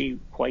I'm actually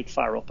quite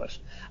far up it.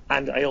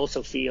 And I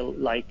also feel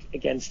like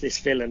against this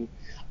villain,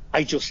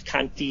 I just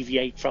can't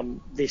deviate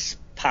from this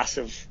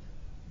passive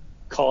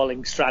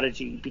calling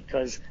strategy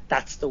because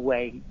that's the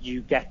way you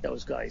get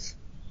those guys.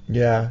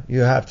 Yeah, you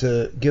have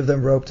to give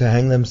them rope to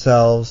hang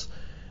themselves.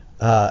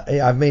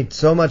 I've made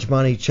so much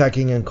money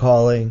checking and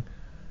calling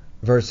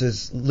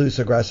versus loose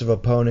aggressive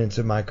opponents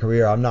in my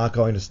career. I'm not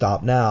going to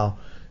stop now.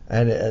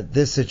 And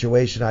this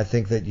situation, I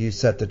think that you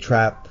set the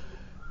trap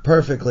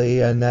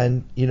perfectly, and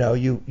then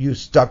you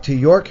stuck to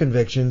your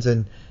convictions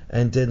and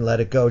didn't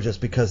let it go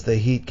just because the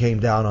heat came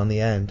down on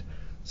the end.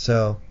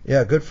 So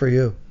yeah, good for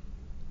you.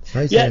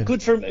 Nice yeah, hand.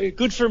 good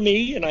for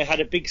me, and I had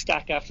a big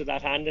stack after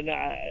that hand, and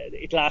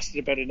it lasted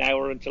about an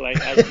hour until I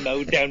had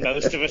mowed down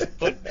most of it.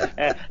 But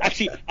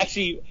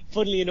actually,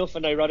 funnily enough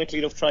and ironically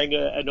enough, trying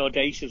an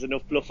audacious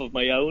enough bluff of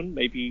my own,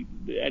 maybe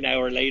an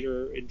hour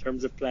later in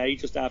terms of play,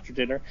 just after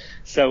dinner.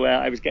 So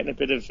I was getting a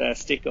bit of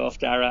stick off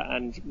Dara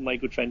and my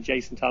good friend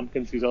Jason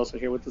Tompkins, who's also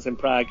here with us in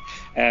Prague,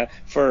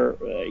 for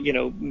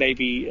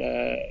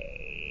maybe.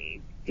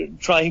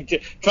 Trying.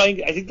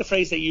 I think the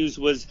phrase they used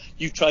was,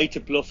 "You tried to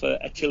bluff a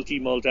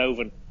tilty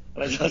Moldovan,"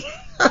 and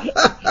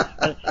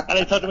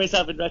I thought to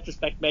myself, in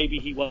retrospect, maybe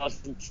he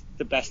wasn't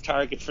the best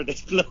target for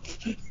this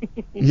bluff.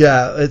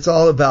 Yeah, it's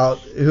all about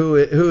who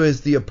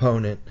is the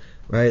opponent,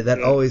 right?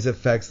 That always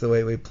affects the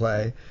way we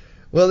play.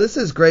 Well, this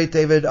is great,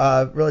 David.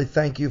 Really,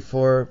 thank you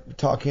for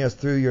talking us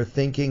through your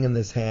thinking in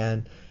this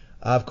hand.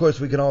 Of course,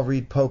 we can all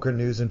read poker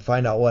news and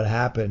find out what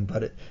happened,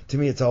 but to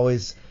me, it's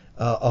always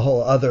a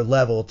whole other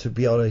level to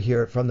be able to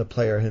hear it from the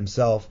player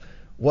himself.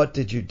 What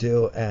did you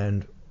do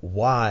and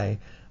why?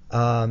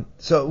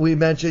 So we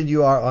mentioned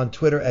you are on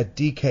Twitter at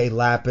DK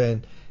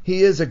Lappin.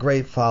 He is a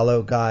great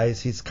follow,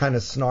 guys. He's kind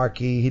of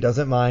snarky. He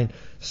doesn't mind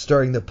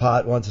stirring the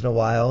pot once in a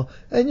while.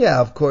 And yeah,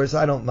 of course,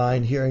 I don't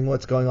mind hearing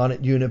what's going on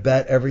at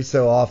Unibet every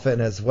so often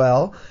as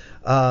well.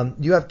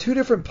 You have two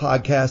different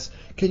podcasts.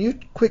 Can you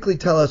quickly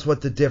tell us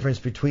what the difference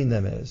between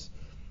them is?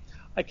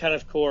 I can,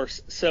 of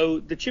course. So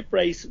the Chip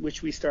Race,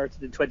 which we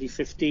started in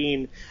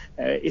 2015,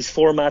 is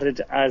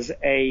formatted as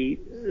a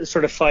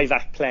sort of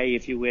 5-act play,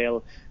 if you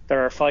will.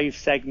 There are 5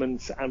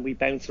 segments, and we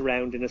bounce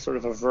around in a sort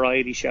of a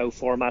variety show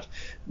format.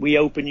 We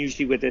open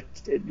usually with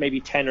maybe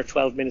 10 or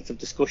 12 minutes of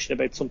discussion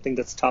about something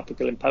that's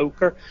topical in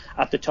poker.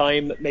 At the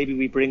time, maybe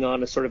we bring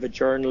on a sort of a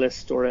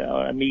journalist or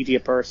a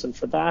media person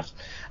for that.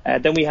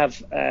 Then we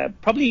have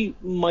probably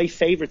my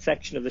favorite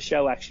section of the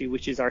show, actually,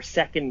 which is our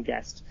second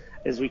guest,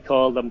 as we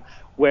call them,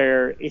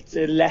 where it's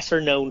a lesser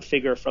known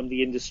figure from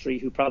the industry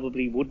who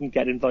probably wouldn't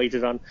get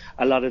invited on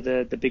a lot of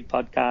the big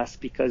podcasts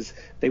because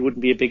they wouldn't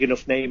be a big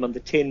enough name on the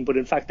tin, but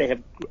in fact they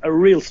have a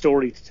real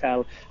story to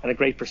tell and a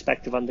great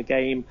perspective on the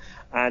game,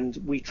 and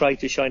we try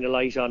to shine a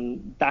light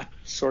on that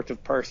sort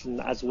of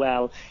person as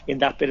well in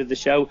that bit of the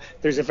show.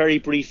 There's a very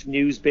brief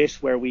news bit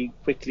where we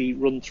quickly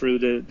run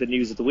through the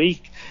news of the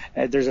week.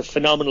 There's a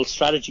phenomenal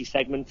strategy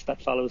segment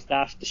that follows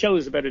that. The show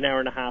is about an hour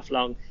and a half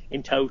long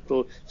in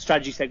total.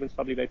 Strategy segment's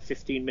probably about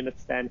 15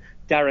 minutes then.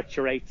 Derek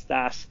curates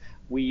that.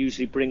 We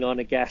usually bring on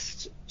a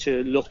guest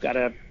to look at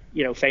a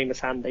famous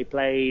hand they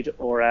played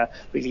or a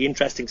really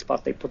interesting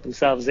spot they put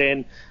themselves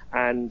in,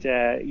 and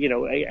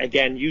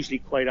again, usually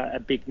quite a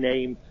big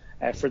name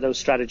for those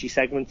strategy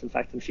segments. In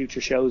fact, in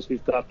future shows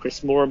we've got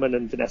Chris Moorman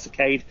and Vanessa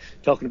Cade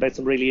talking about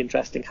some really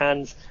interesting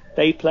hands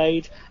they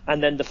played.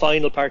 And then the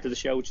final part of the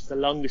show, which is the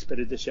longest bit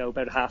of the show,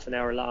 about half an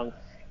hour long,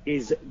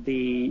 is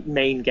the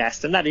main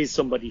guest, and that is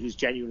somebody who's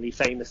genuinely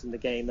famous in the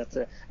game. That's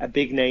a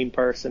big name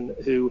person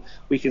who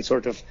we can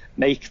sort of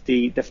make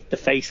the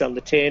face on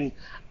the tin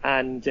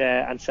and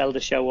sell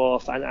the show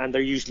off, and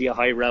they're usually a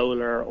high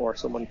roller or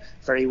someone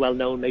very well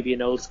known, maybe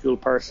an old school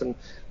person.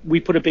 We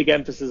put a big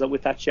emphasis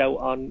with that show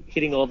on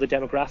hitting all the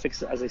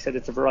demographics. As I said,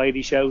 it's a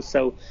variety show,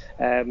 so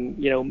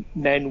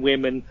men,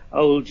 women,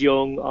 old,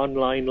 young,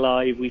 online,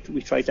 live.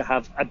 We try to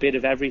have a bit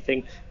of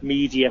everything,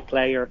 media,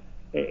 player.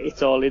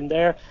 It's all in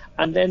there.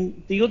 And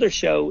then the other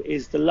show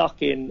is the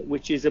Lock-In,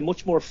 which is a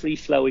much more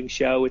free-flowing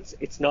show.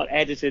 It's not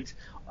edited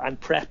and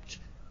prepped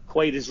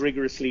quite as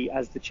rigorously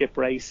as the Chip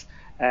Race.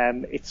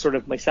 It's sort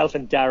of myself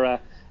and Dara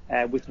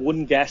with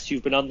one guest.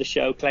 You've been on the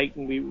show,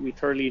 Clayton. We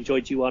thoroughly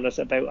enjoyed you on it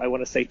about, I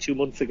want to say, 2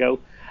 months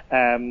ago.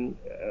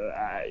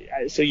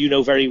 So you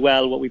know very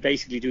well what we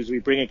basically do is we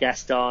bring a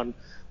guest on.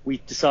 We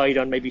decide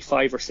on maybe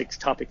 5 or 6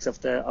 topics of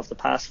the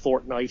past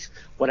fortnight,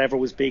 whatever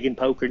was big in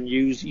poker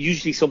news,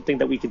 usually something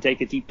that we can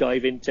take a deep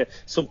dive into,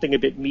 something a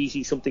bit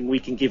meaty, something we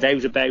can give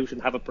out about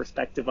and have a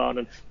perspective on,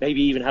 and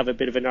maybe even have a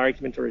bit of an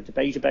argument or a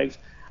debate about.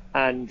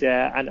 And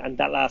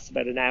that lasts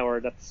about an hour.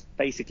 That's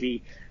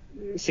basically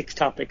 6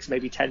 topics,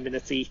 maybe 10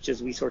 minutes each,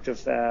 as we sort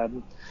of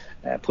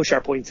push our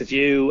points of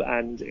view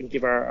and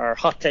give our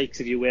hot takes,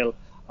 if you will,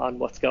 on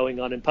what's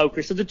going on in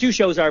poker. So the two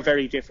shows are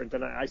very different,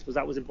 and I suppose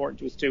that was important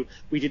to us too.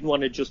 We didn't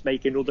want to just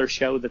make another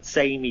show that's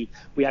samey.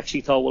 We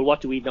actually thought, well, what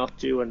do we not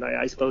do? And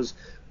I suppose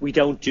we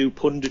don't do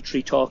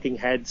punditry talking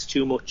heads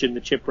too much in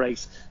the Chip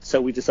Race,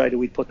 so we decided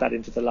we'd put that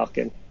into the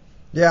Lock-In.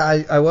 Yeah,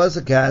 I was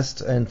a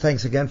guest, and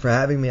thanks again for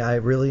having me. I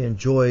really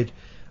enjoyed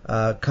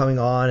coming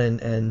on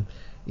and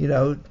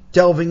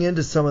delving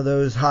into some of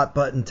those hot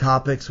button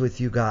topics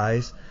with you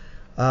guys.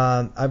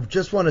 I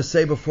just want to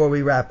say before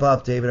we wrap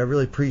up, David, I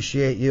really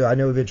appreciate you. I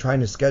know we've been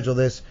trying to schedule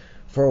this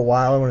for a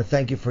while. I want to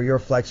thank you for your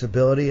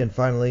flexibility and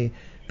finally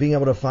being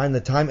able to find the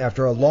time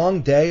after a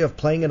long day of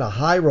playing in a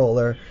high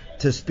roller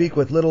to speak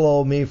with little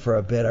old me for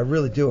a bit. I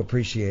really do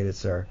appreciate it,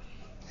 sir.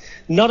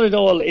 Not at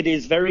all. It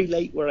is very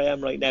late where I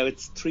am right now.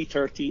 It's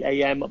 3:30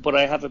 a.m., but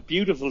I have a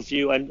beautiful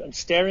view. I'm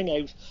staring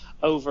out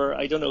over,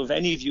 I don't know if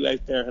any of you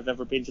out there have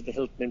ever been to the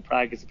Hilton in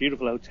Prague. It's a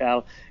beautiful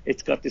hotel.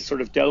 It's got this sort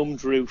of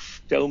domed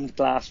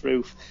glass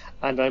roof,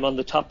 and I'm on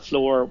the top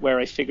floor where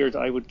I figured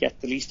I would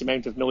get the least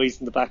amount of noise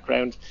in the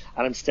background,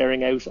 and I'm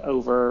staring out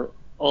over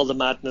all the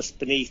madness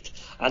beneath,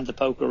 and the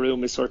poker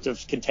room is sort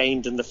of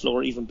contained in the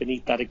floor even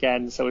beneath that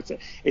again. So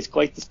it's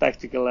quite the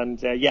spectacle,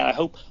 and I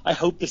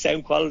hope the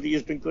sound quality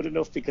has been good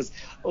enough, because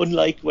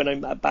unlike when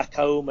I'm back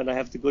home and I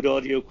have the good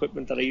audio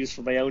equipment that I use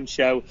for my own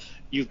show,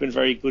 you've been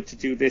very good to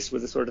do this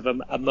with a sort of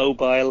a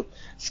mobile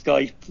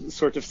Skype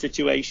sort of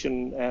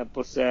situation.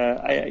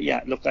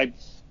 Look, I'm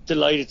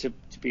delighted to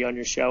be on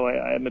your show.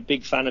 I'm a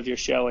big fan of your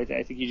show. I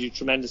think you do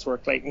tremendous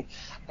work, Clayton,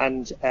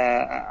 and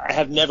I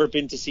have never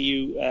been to see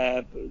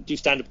you do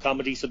stand-up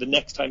comedy, so the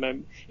next time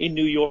I'm in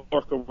New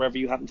York or wherever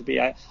you happen to be,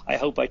 I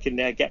hope I can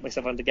get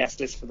myself on the guest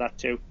list for that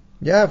too.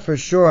 Yeah, for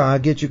sure. I'll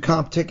get you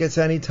comp tickets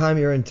anytime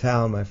you're in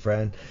town, my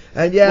friend.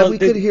 And yeah, we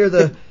could hear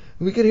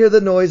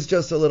the noise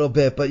just a little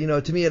bit, but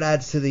to me it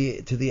adds to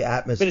the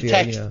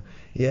atmosphere.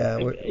 Yeah,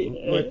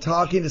 we're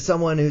talking to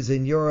someone who's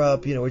in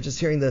Europe. We're just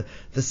hearing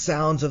the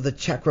sounds of the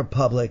Czech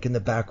Republic in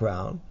the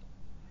background.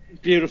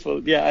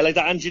 Beautiful. Yeah, I like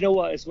that. And you know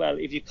what as well?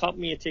 If you comp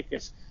me a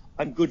ticket,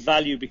 I'm good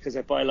value because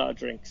I buy a lot of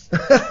drinks.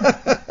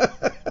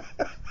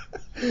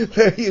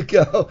 There you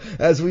go.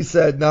 As we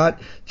said, not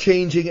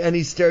changing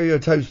any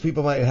stereotypes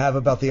people might have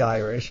about the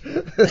Irish.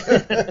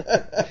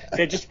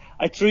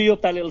 I threw you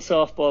up that little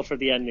softball for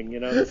the ending,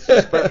 it's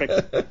just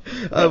perfect.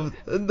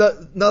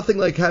 Nothing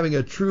like having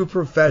a true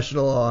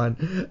professional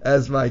on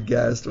as my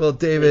guest. Well,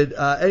 David,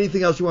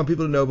 anything else you want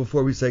people to know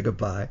before we say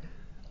goodbye?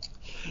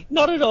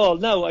 Not at all.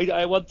 No,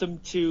 I want them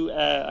to.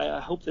 I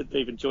hope that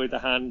they've enjoyed the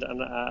hand,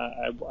 and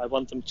I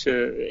want them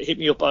to hit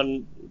me up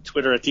on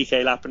Twitter at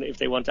DK Lappin if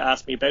they want to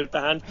ask me about the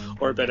hand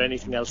or about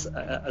anything else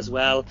as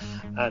well.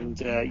 And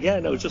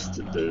just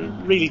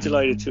really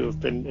delighted to have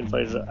been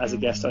invited as a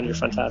guest on your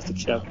fantastic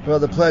show. Well,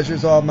 the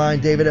pleasure's all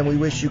mine, David, and we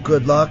wish you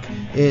good luck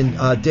in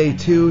day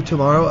 2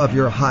 tomorrow of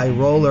your high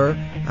roller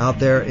out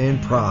there in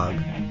Prague.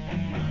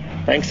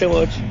 Thanks so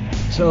much.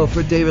 So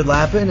for David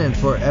Lappin and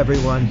for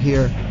everyone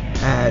here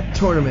at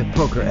Tournament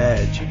Poker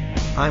Edge,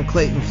 I'm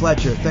Clayton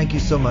Fletcher. Thank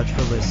you so much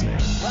for listening.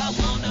 I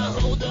wanna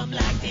hold them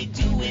like they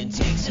do in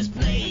Texas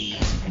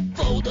plays.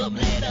 Fold them,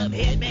 let them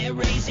hit me,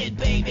 raise it,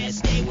 baby,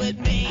 stay with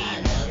me.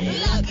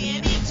 Luck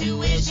and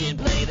intuition,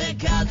 play the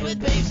cards with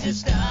babes to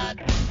start.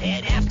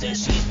 And after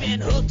she's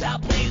been hooked, I'll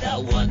play the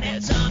one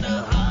that's on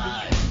her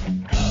heart.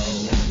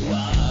 Oh,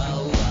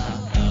 whoa,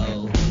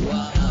 whoa,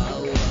 whoa,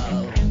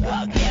 whoa.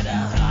 I'll get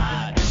her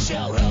heart,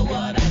 show her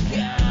what I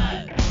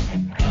got.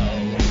 Oh,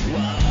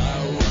 whoa,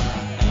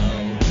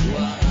 whoa,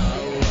 whoa.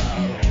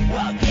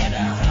 I'll get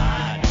her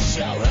heart,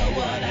 show her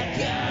what I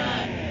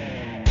got.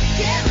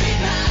 Can't read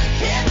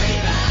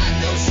mine,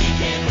 no she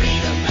can't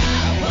read a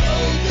mile.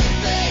 Hold the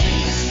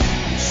face,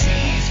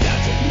 she's got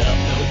to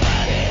love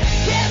nobody.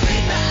 Can't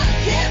read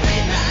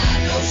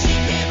mine, no she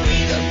can't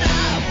read a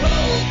mile.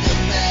 Hold the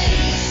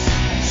face,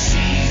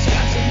 she's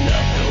got to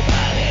love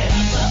nobody.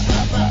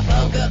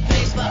 Poker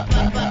face,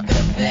 poker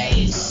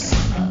face.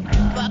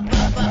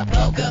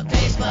 Poker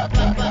face,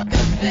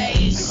 poker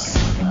face.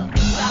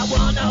 I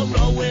wanna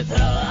roll with her,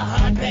 a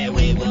hard pair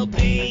we will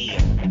be.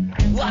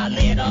 While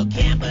little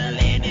gambler